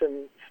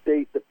Washington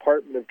State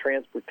Department of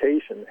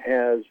Transportation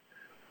has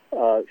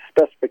a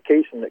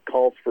specification that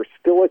calls for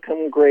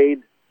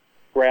silicon-grade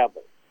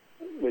gravel,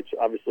 which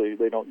obviously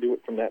they don't do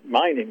it from that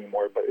mine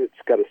anymore, but it's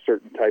got a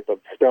certain type of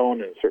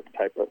stone and a certain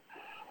type of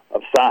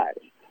size.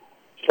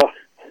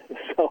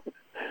 So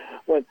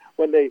when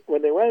they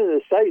went to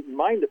the site and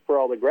mined it for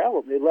all the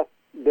gravel, they left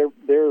their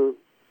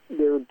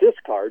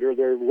discard or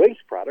their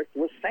waste product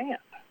was sand.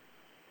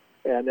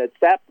 And at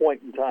that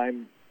point in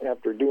time,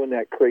 after doing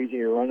that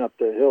crazy run up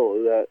the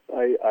hill, that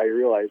I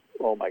realized,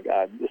 oh my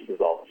God, this is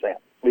all sand.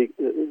 We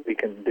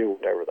can do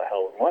whatever the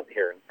hell we want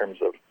here in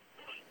terms of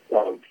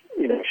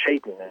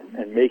shaping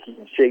and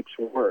making shapes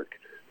work.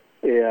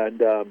 And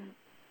to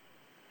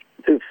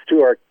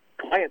our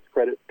client's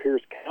credit,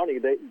 Pierce County,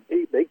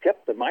 they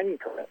kept the mining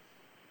permit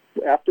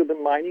after the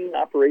mining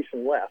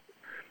operation left.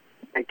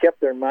 They kept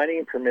their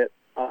mining permit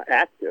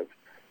active.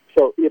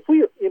 So if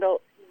we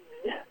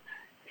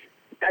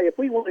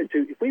wanted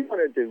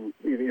to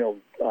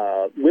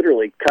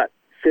literally cut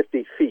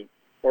 50 feet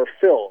or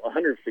fill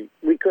 100 feet,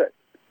 we could,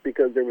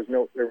 because there was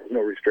no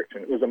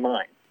restriction. It was a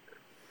mine.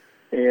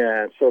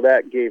 And so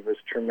that gave us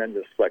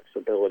tremendous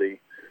flexibility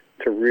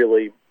to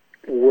really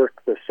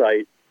work the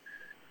site.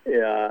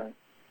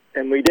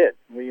 And we did.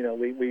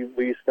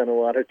 We spent a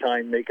lot of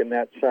time making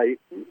that site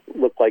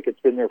look like it's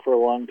been there for a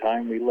long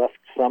time. We left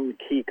some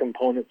key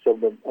components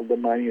of the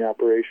mining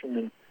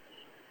operation,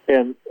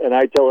 and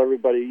I tell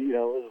everybody, it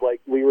was like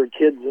we were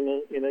kids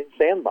in a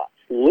sandbox.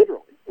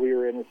 Literally, we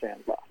were in a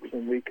sandbox,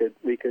 and we could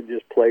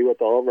just play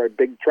with all of our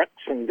big trucks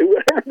and do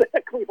whatever the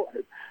heck we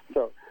wanted.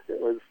 So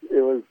it was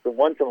the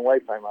once in a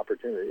lifetime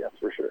opportunity, that's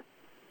for sure.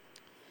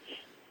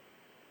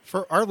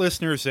 For our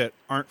listeners that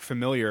aren't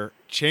familiar,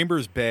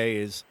 Chambers Bay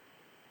is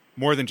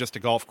more than just a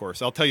golf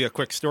course. I'll tell you a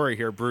quick story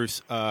here,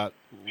 Bruce. Sure.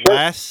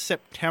 Last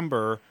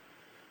September,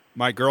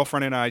 my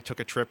girlfriend and I took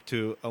a trip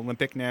to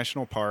Olympic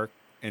National Park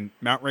in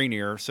Mount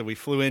Rainier. So we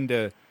flew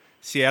into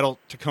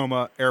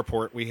Seattle-Tacoma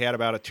Airport. We had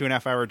about a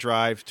 2.5-hour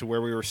drive to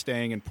where we were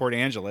staying in Port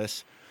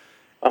Angeles.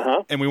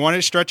 Uh-huh. And we wanted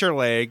to stretch our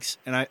legs.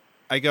 And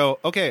I go,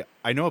 okay,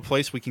 I know a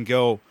place we can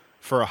go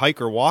for a hike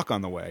or walk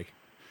on the way.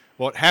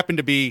 Well, it happened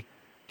to be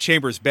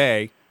Chambers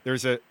Bay.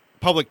 There's a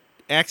public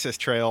access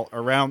trail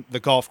around the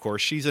golf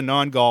course. She's a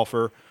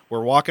non-golfer.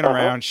 We're walking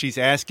around. She's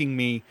asking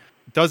me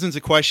dozens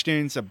of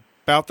questions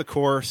about the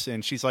course,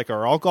 and she's like,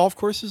 are all golf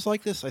courses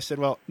like this? I said,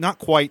 well, not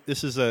quite.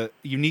 This is a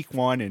unique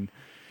one, and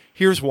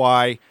here's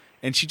why.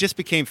 And she just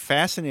became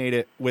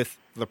fascinated with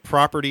the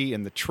property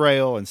and the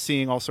trail and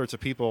seeing all sorts of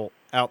people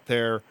out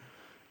there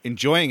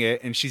enjoying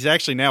it. And she's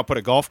actually now put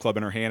a golf club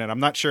in her hand, and I'm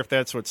not sure if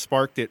that's what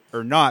sparked it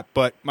or not.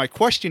 But my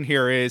question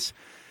here is,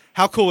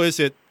 how cool is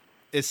it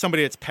as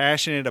somebody that's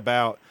passionate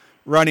about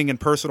running and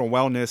personal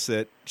wellness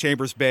that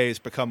Chambers Bay has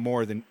become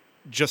more than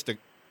just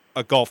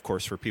a golf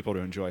course for people to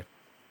enjoy?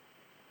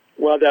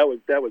 Well, that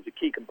was a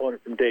key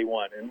component from day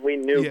one, and we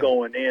knew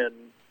going in.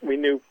 We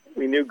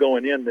knew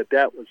going in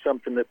that was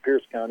something that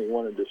Pierce County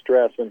wanted to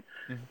stress, and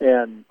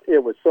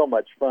it was so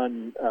much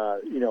fun,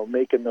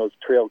 making those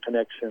trail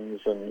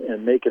connections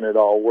and making it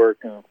all work.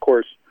 And of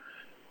course,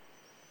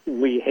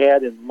 we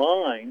had in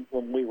mind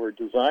when we were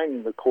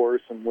designing the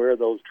course and where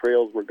those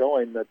trails were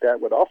going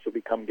that would also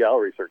become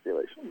gallery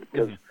circulation,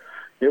 because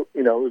it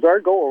was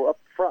our goal up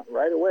front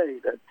right away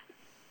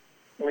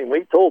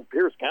we told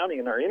Pierce County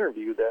in our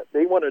interview that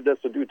they wanted us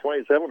to do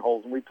 27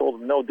 holes, and we told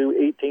them, no, do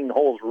 18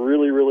 holes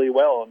really, really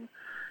well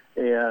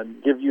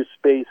and give you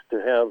space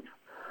to have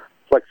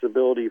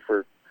flexibility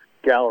for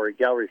gallery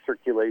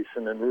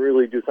circulation and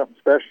really do something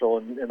special.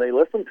 And they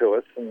listened to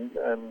us.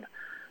 And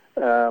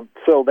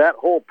so that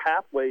whole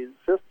pathway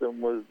system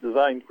was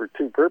designed for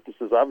two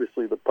purposes.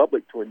 Obviously, the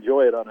public to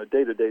enjoy it on a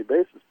day-to-day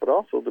basis, but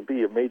also to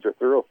be a major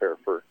thoroughfare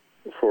for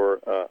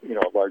a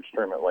large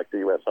tournament like the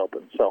U.S.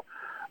 Open. So,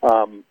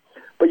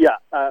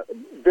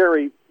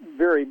 very,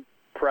 very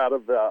proud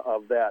of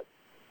that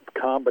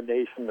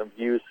combination of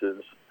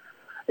uses.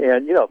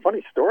 And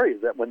funny story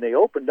is that when they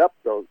opened up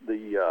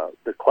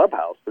the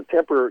clubhouse, the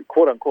temporary,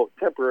 quote unquote,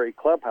 temporary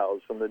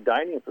clubhouse and the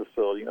dining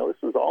facility,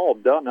 this was all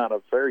done out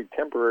of very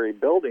temporary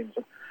buildings.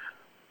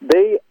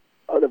 They,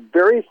 the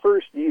very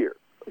first year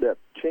that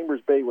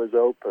Chambers Bay was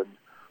open,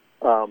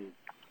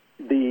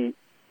 the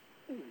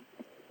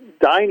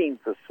dining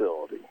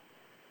facility,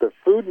 the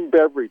food and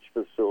beverage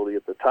facility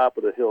at the top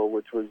of the hill,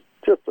 which was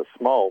just a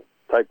small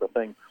type of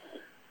thing,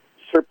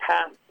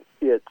 surpassed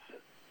its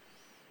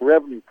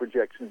revenue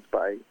projections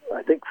by,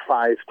 I think,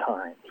 5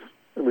 times.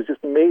 It was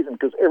just amazing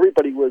because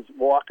everybody was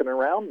walking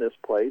around this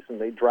place,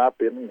 and they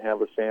drop in and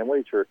have a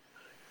sandwich or,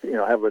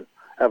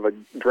 have a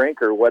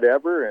drink or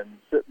whatever, and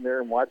sitting there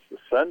and watch the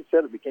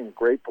sunset. It became a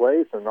great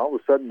place, and all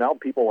of a sudden now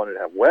people wanted to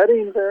have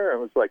weddings there. It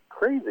was like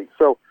crazy.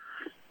 So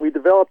we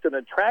developed an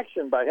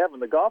attraction by having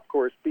the golf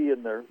course be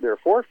in their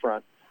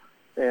forefront,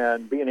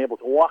 and being able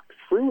to walk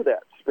through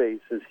that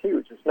space is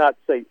huge. It's not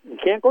say you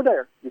can't go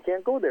there.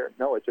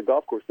 No, it's a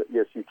golf course that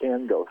yes, you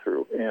can go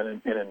through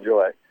and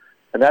enjoy,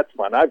 and that's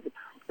fun. As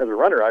a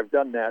runner, I've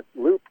done that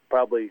loop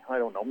probably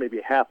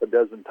maybe half a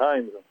dozen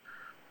times.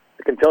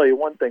 I can tell you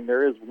one thing: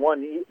 there's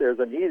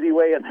an easy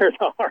way and there's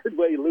a hard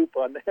way loop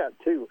on that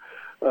too.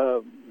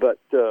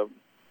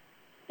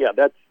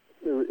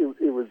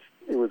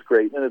 It was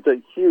great, and it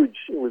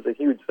was a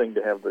huge thing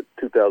to have the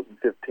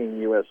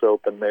 2015 U.S.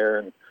 Open there,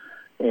 and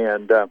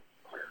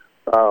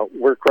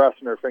we're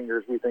crossing our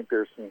fingers. We think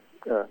there's some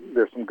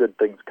good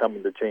things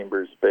coming to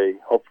Chambers Bay,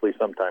 hopefully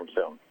sometime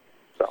soon.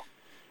 So,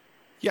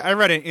 yeah, I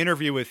read an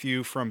interview with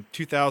you from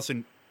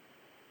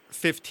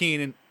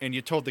 2015, and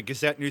you told the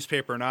Gazette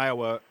newspaper in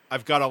Iowa,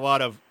 "I've got a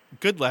lot of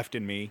good left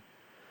in me."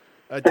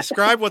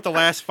 Describe what the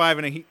last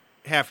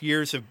 5.5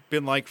 years have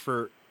been like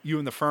for you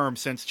and the firm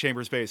since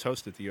Chambers Bay has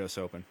hosted the U.S.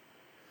 Open.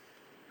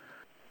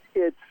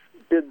 It's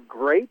been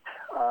great.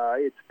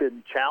 It's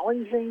been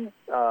challenging.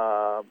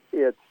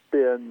 It's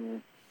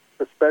been,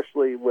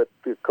 especially with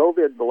the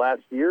COVID the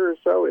last year or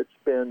so, it's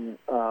been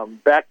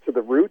back to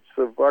the roots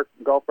of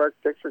golf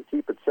architecture.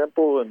 Keep it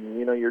simple, and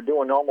you're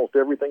doing almost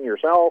everything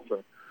yourself.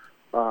 And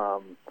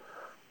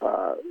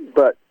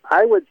but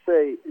I would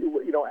say,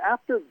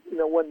 after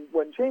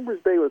when Chambers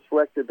Bay was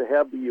selected to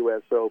have the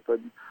U.S.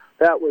 Open,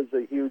 that was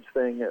a huge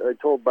thing. I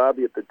told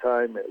Bobby at the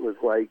time it was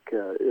like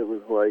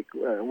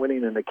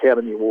winning an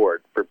Academy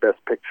Award for Best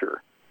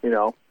Picture,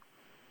 and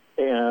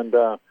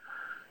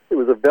it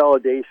was a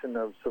validation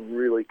of some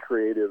really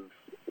creative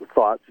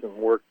thoughts and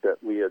work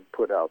that we had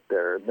put out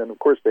there. And then, of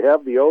course, to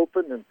have the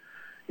Open, and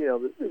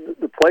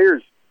the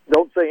players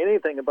don't say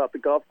anything about the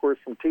golf course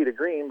from tee to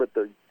green, but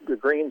the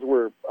greens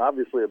were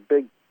obviously a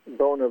big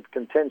bone of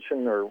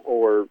contention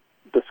or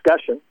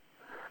discussion.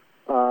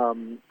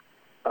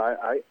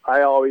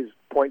 I always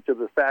point to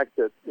the fact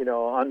that,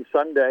 on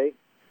Sunday,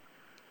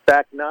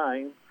 back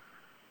 9,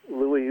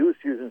 Louis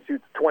Oosthuizen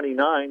shoots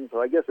 29,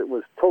 so I guess it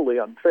was totally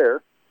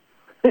unfair.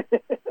 But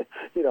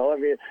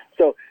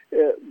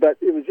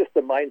it was just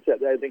the mindset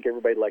that I think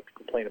everybody liked to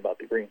complain about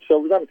the greens. So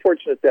it was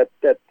unfortunate that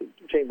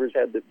Chambers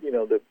had the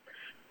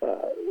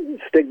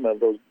stigma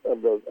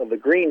of the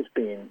greens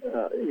being,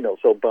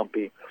 so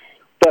bumpy.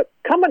 But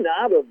coming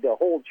out of the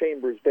whole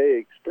Chambers Bay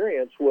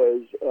experience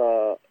was,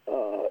 a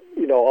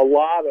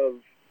lot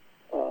of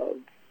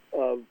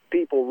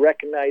people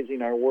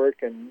recognizing our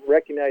work and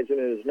recognizing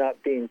it as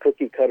not being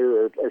cookie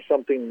cutter or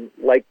something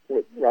like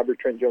what Robert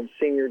Trent Jones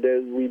Sr.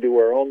 does. We do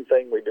our own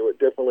thing. We do it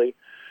differently.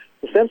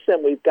 And since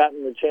then, we've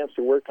gotten the chance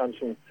to work on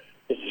some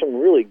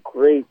really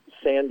great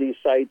sandy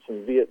sites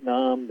in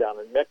Vietnam, down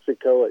in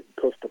Mexico, at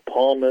Costa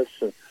Palmas,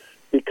 and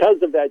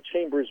because of that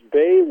Chambers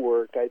Bay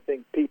work, I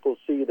think people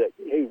see that,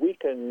 hey, we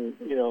can,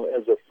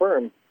 as a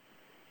firm,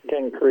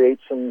 can create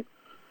some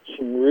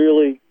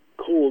really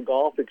cool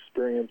golf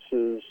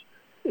experiences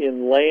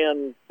in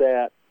land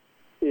that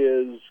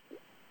is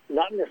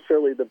not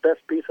necessarily the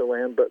best piece of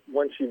land, but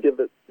once you give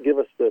us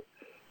the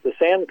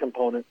sand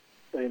component,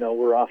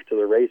 we're off to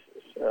the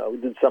races. We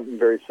did something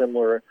very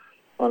similar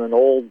on an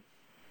old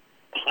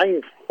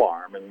pine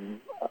farm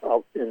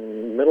out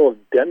in the middle of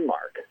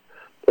Denmark,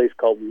 a place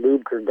called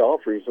Lubker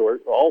Golf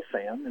Resort, all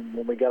sand. And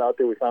when we got out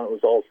there, we found it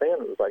was all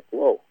sand. It was like,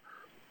 whoa.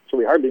 So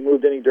we hardly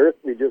moved any dirt.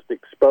 We just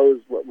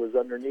exposed what was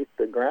underneath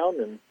the ground,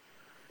 and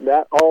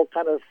that all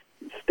kind of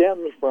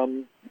stems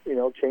from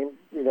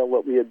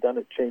what we had done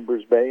at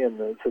Chambers Bay and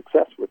the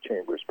success with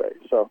Chambers Bay.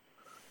 So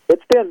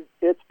it's been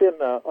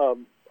a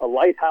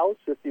lighthouse,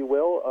 if you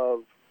will,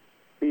 of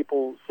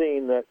people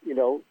seeing that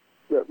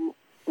that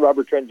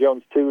Robert Trent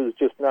Jones II is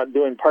just not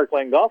doing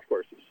parkland golf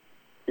courses.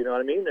 You know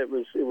what I mean? It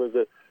was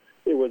a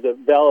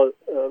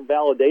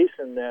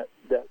validation that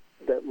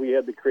we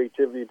had the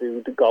creativity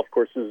to do golf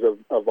courses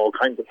of all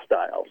kinds of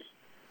styles,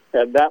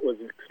 and that was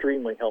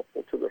extremely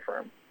helpful to the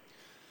firm.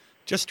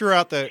 Just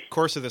throughout the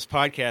course of this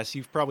podcast,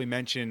 you've probably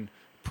mentioned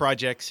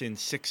projects in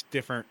 6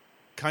 different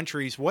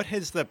countries. What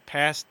has the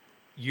past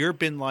year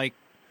been like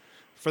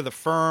for the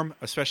firm,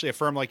 especially a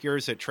firm like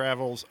yours that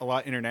travels a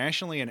lot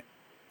internationally, and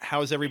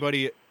how has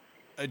everybody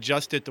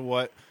adjusted to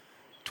what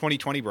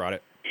 2020 brought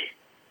it?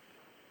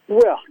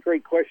 Well,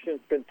 great question.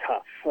 It's been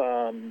tough.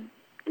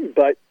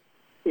 But,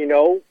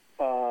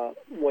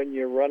 when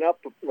you run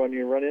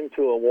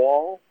into a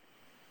wall,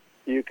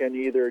 you can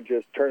either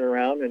just turn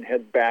around and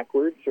head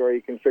backwards, or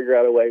you can figure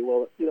out a way,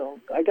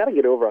 I got to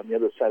get over on the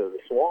other side of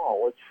this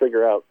wall. Let's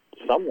figure out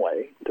some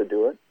way to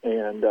do it.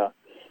 And,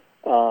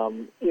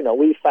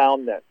 we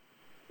found that,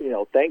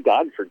 thank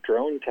God for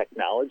drone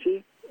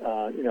technology.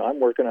 I'm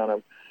working on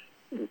a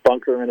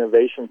bunker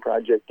renovation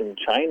project in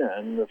China,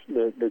 and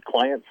the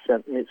client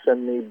send me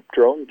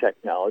drone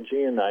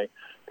technology, and I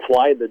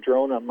fly the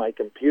drone on my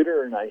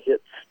computer, and I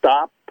hit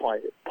stop, I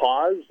hit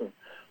pause, and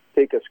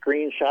take a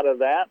screenshot of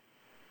that,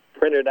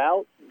 print it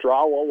out,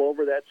 draw all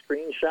over that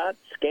screenshot,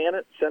 scan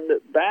it, send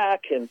it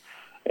back, and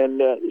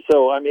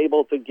so I'm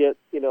able to get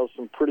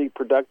some pretty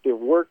productive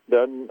work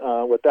done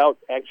without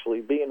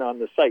actually being on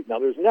the site. Now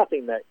there's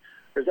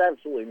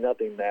absolutely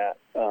nothing that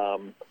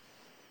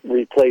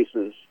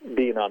replaces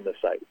being on the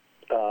site.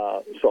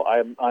 So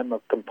I'm a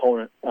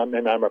proponent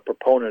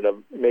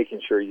of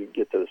making sure you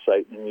get to the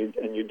site and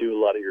you do a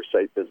lot of your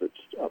site visits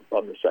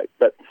on the site.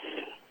 But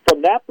from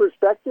from that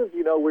perspective,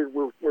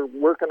 we're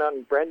working on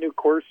a brand new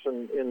course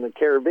in the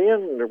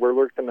Caribbean. We're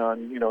working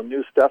on,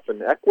 new stuff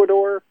in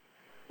Ecuador.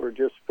 We're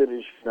just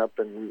finishing up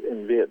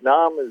in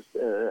Vietnam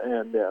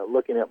and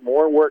looking at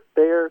more work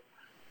there.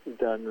 We've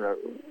done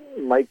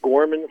Mike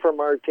Gorman from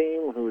our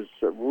team, who's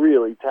a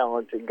really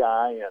talented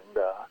guy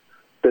and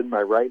been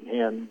my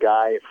right-hand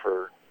guy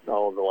for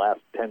the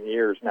last 10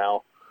 years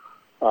now.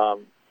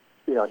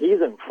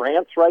 He's in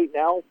France right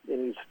now,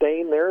 and he's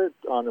staying there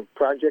on a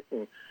project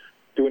and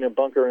doing a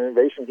bunker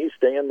renovation. He's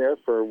staying there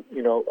for,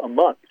 a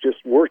month, just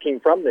working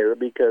from there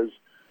because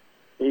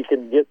he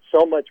can get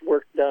so much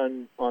work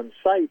done on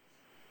site,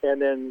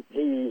 and then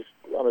he's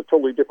on a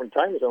totally different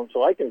time zone,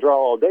 so I can draw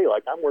all day.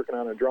 Like, I'm working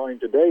on a drawing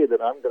today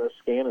that I'm going to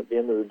scan at the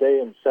end of the day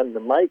and send to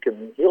Mike,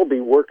 and he'll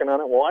be working on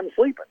it while I'm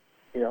sleeping.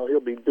 He'll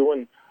be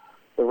doing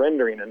the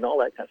rendering and all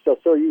that kind of stuff.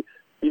 So you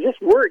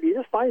just work. You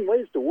just find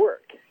ways to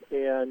work.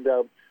 And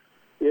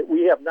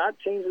we have not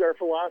changed our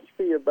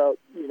philosophy about,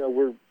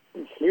 we're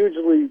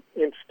hugely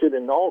interested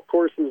in all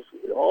courses,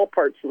 all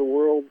parts of the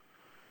world.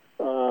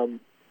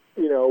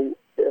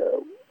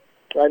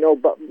 I know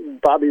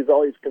Bobby's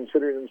always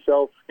considered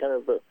himself kind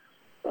of a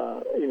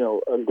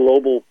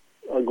global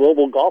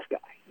golf guy.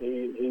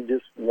 He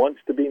just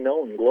wants to be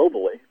known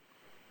globally.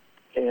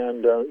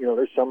 And,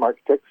 there's some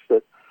architects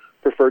that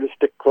prefer to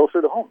stick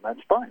closer to home.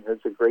 That's fine.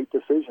 It's a great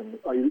decision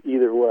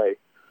either way.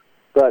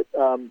 But,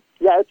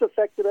 it's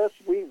affected us.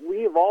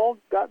 We have all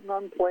gotten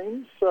on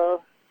planes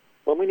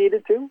when we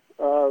needed to.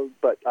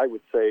 But I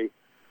would say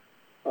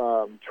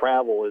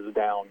travel is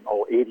down,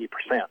 80%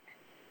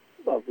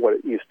 of what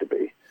it used to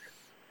be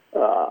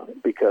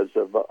because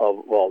of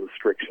all the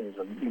restrictions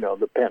and,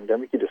 the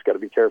pandemic. You just got to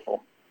be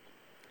careful.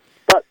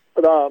 But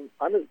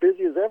I'm as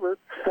busy as ever.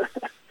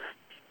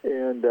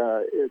 And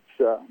our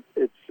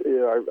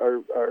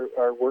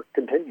work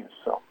continues.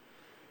 So,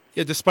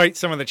 yeah. Despite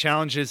some of the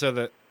challenges of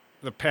the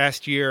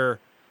past year,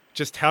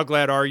 just how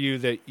glad are you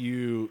that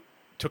you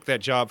took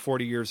that job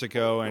 40 years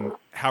ago, and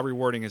how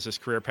rewarding has this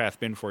career path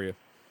been for you?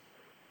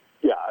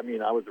 Yeah,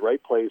 I was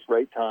right place,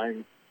 right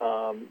time,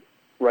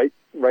 right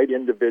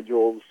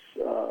individuals.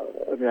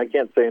 I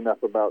can't say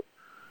enough about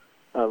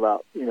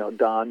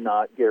Don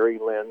Knott, Gary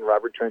Lynn,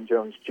 Robert Trent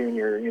Jones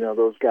Jr.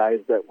 Those guys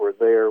that were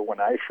there when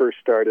I first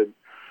started.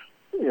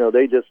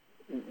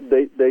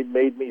 They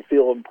made me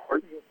feel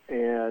important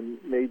and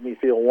made me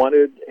feel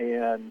wanted.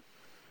 And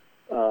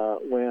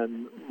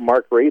when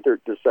Mark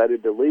Rathert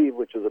decided to leave,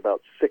 which was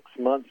about 6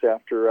 months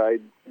after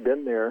I'd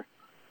been there,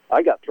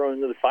 I got thrown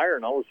into the fire,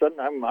 and all of a sudden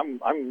I'm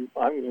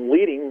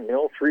leading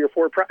 3 or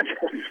 4 projects.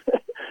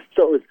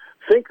 So it was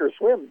sink or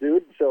swim,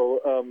 dude.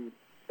 So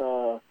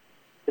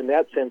in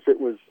that sense, it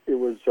was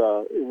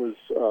a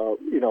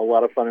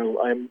lot of fun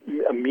and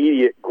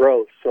immediate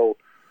growth. So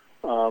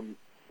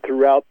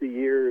throughout the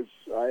years,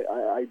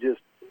 I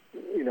just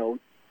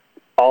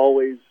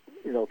always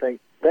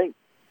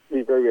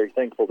be very, very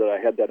thankful that I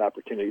had that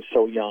opportunity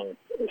so young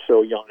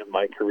in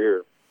my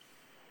career,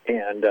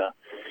 and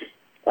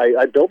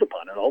I build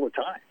upon it all the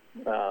time.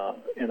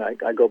 And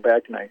I go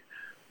back and I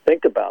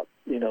think about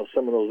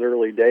some of those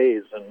early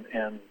days, and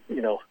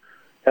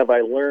have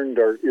I learned,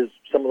 or is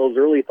some of those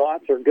early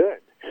thoughts are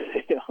good?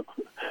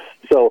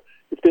 So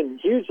it's been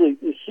hugely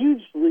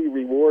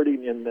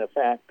rewarding in the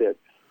fact that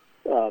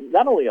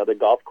not only are the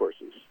golf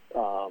courses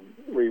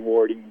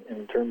rewarding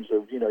in terms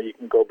of you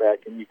can go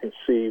back and you can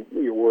see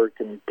your work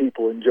and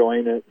people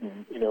enjoying it,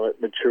 and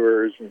it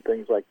matures and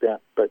things like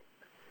that, but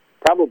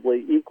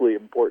probably equally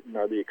important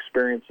are the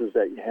experiences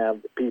that you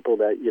have, the people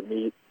that you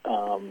meet,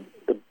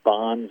 the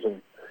bonds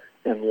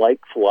and like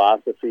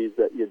philosophies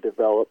that you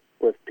develop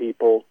with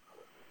people.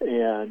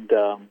 And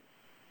I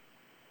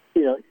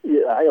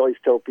always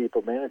tell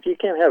people, man, if you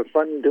can't have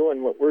fun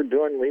doing what we're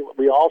doing,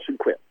 we all should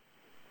quit.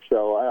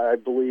 So I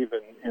believe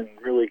in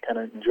really kind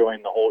of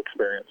enjoying the whole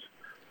experience,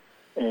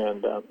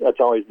 and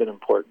that's always been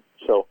important.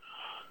 So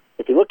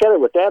if you look at it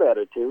with that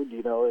attitude,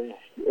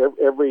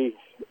 every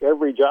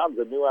job's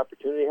a new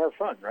opportunity to have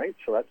fun, right?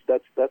 So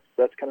that's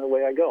kind of the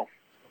way I go.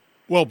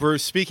 Well,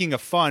 Bruce, speaking of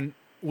fun,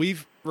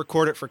 we've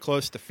recorded for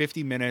close to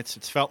 50 minutes.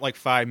 It's felt like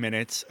 5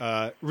 minutes.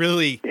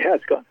 Really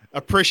it's gone.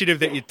 Appreciative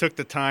that you took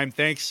the time.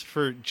 Thanks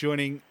for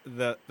joining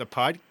the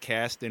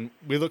podcast, and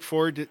we look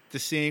forward to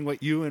seeing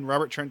what you and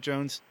Robert Trent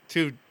Jones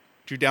II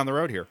do down the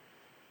road here.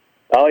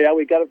 Oh yeah,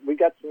 we got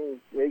some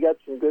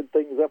good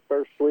things up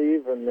our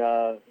sleeve, and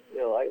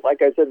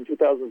like I said in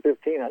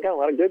 2015, I got a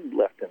lot of good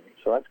left in me,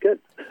 so that's good.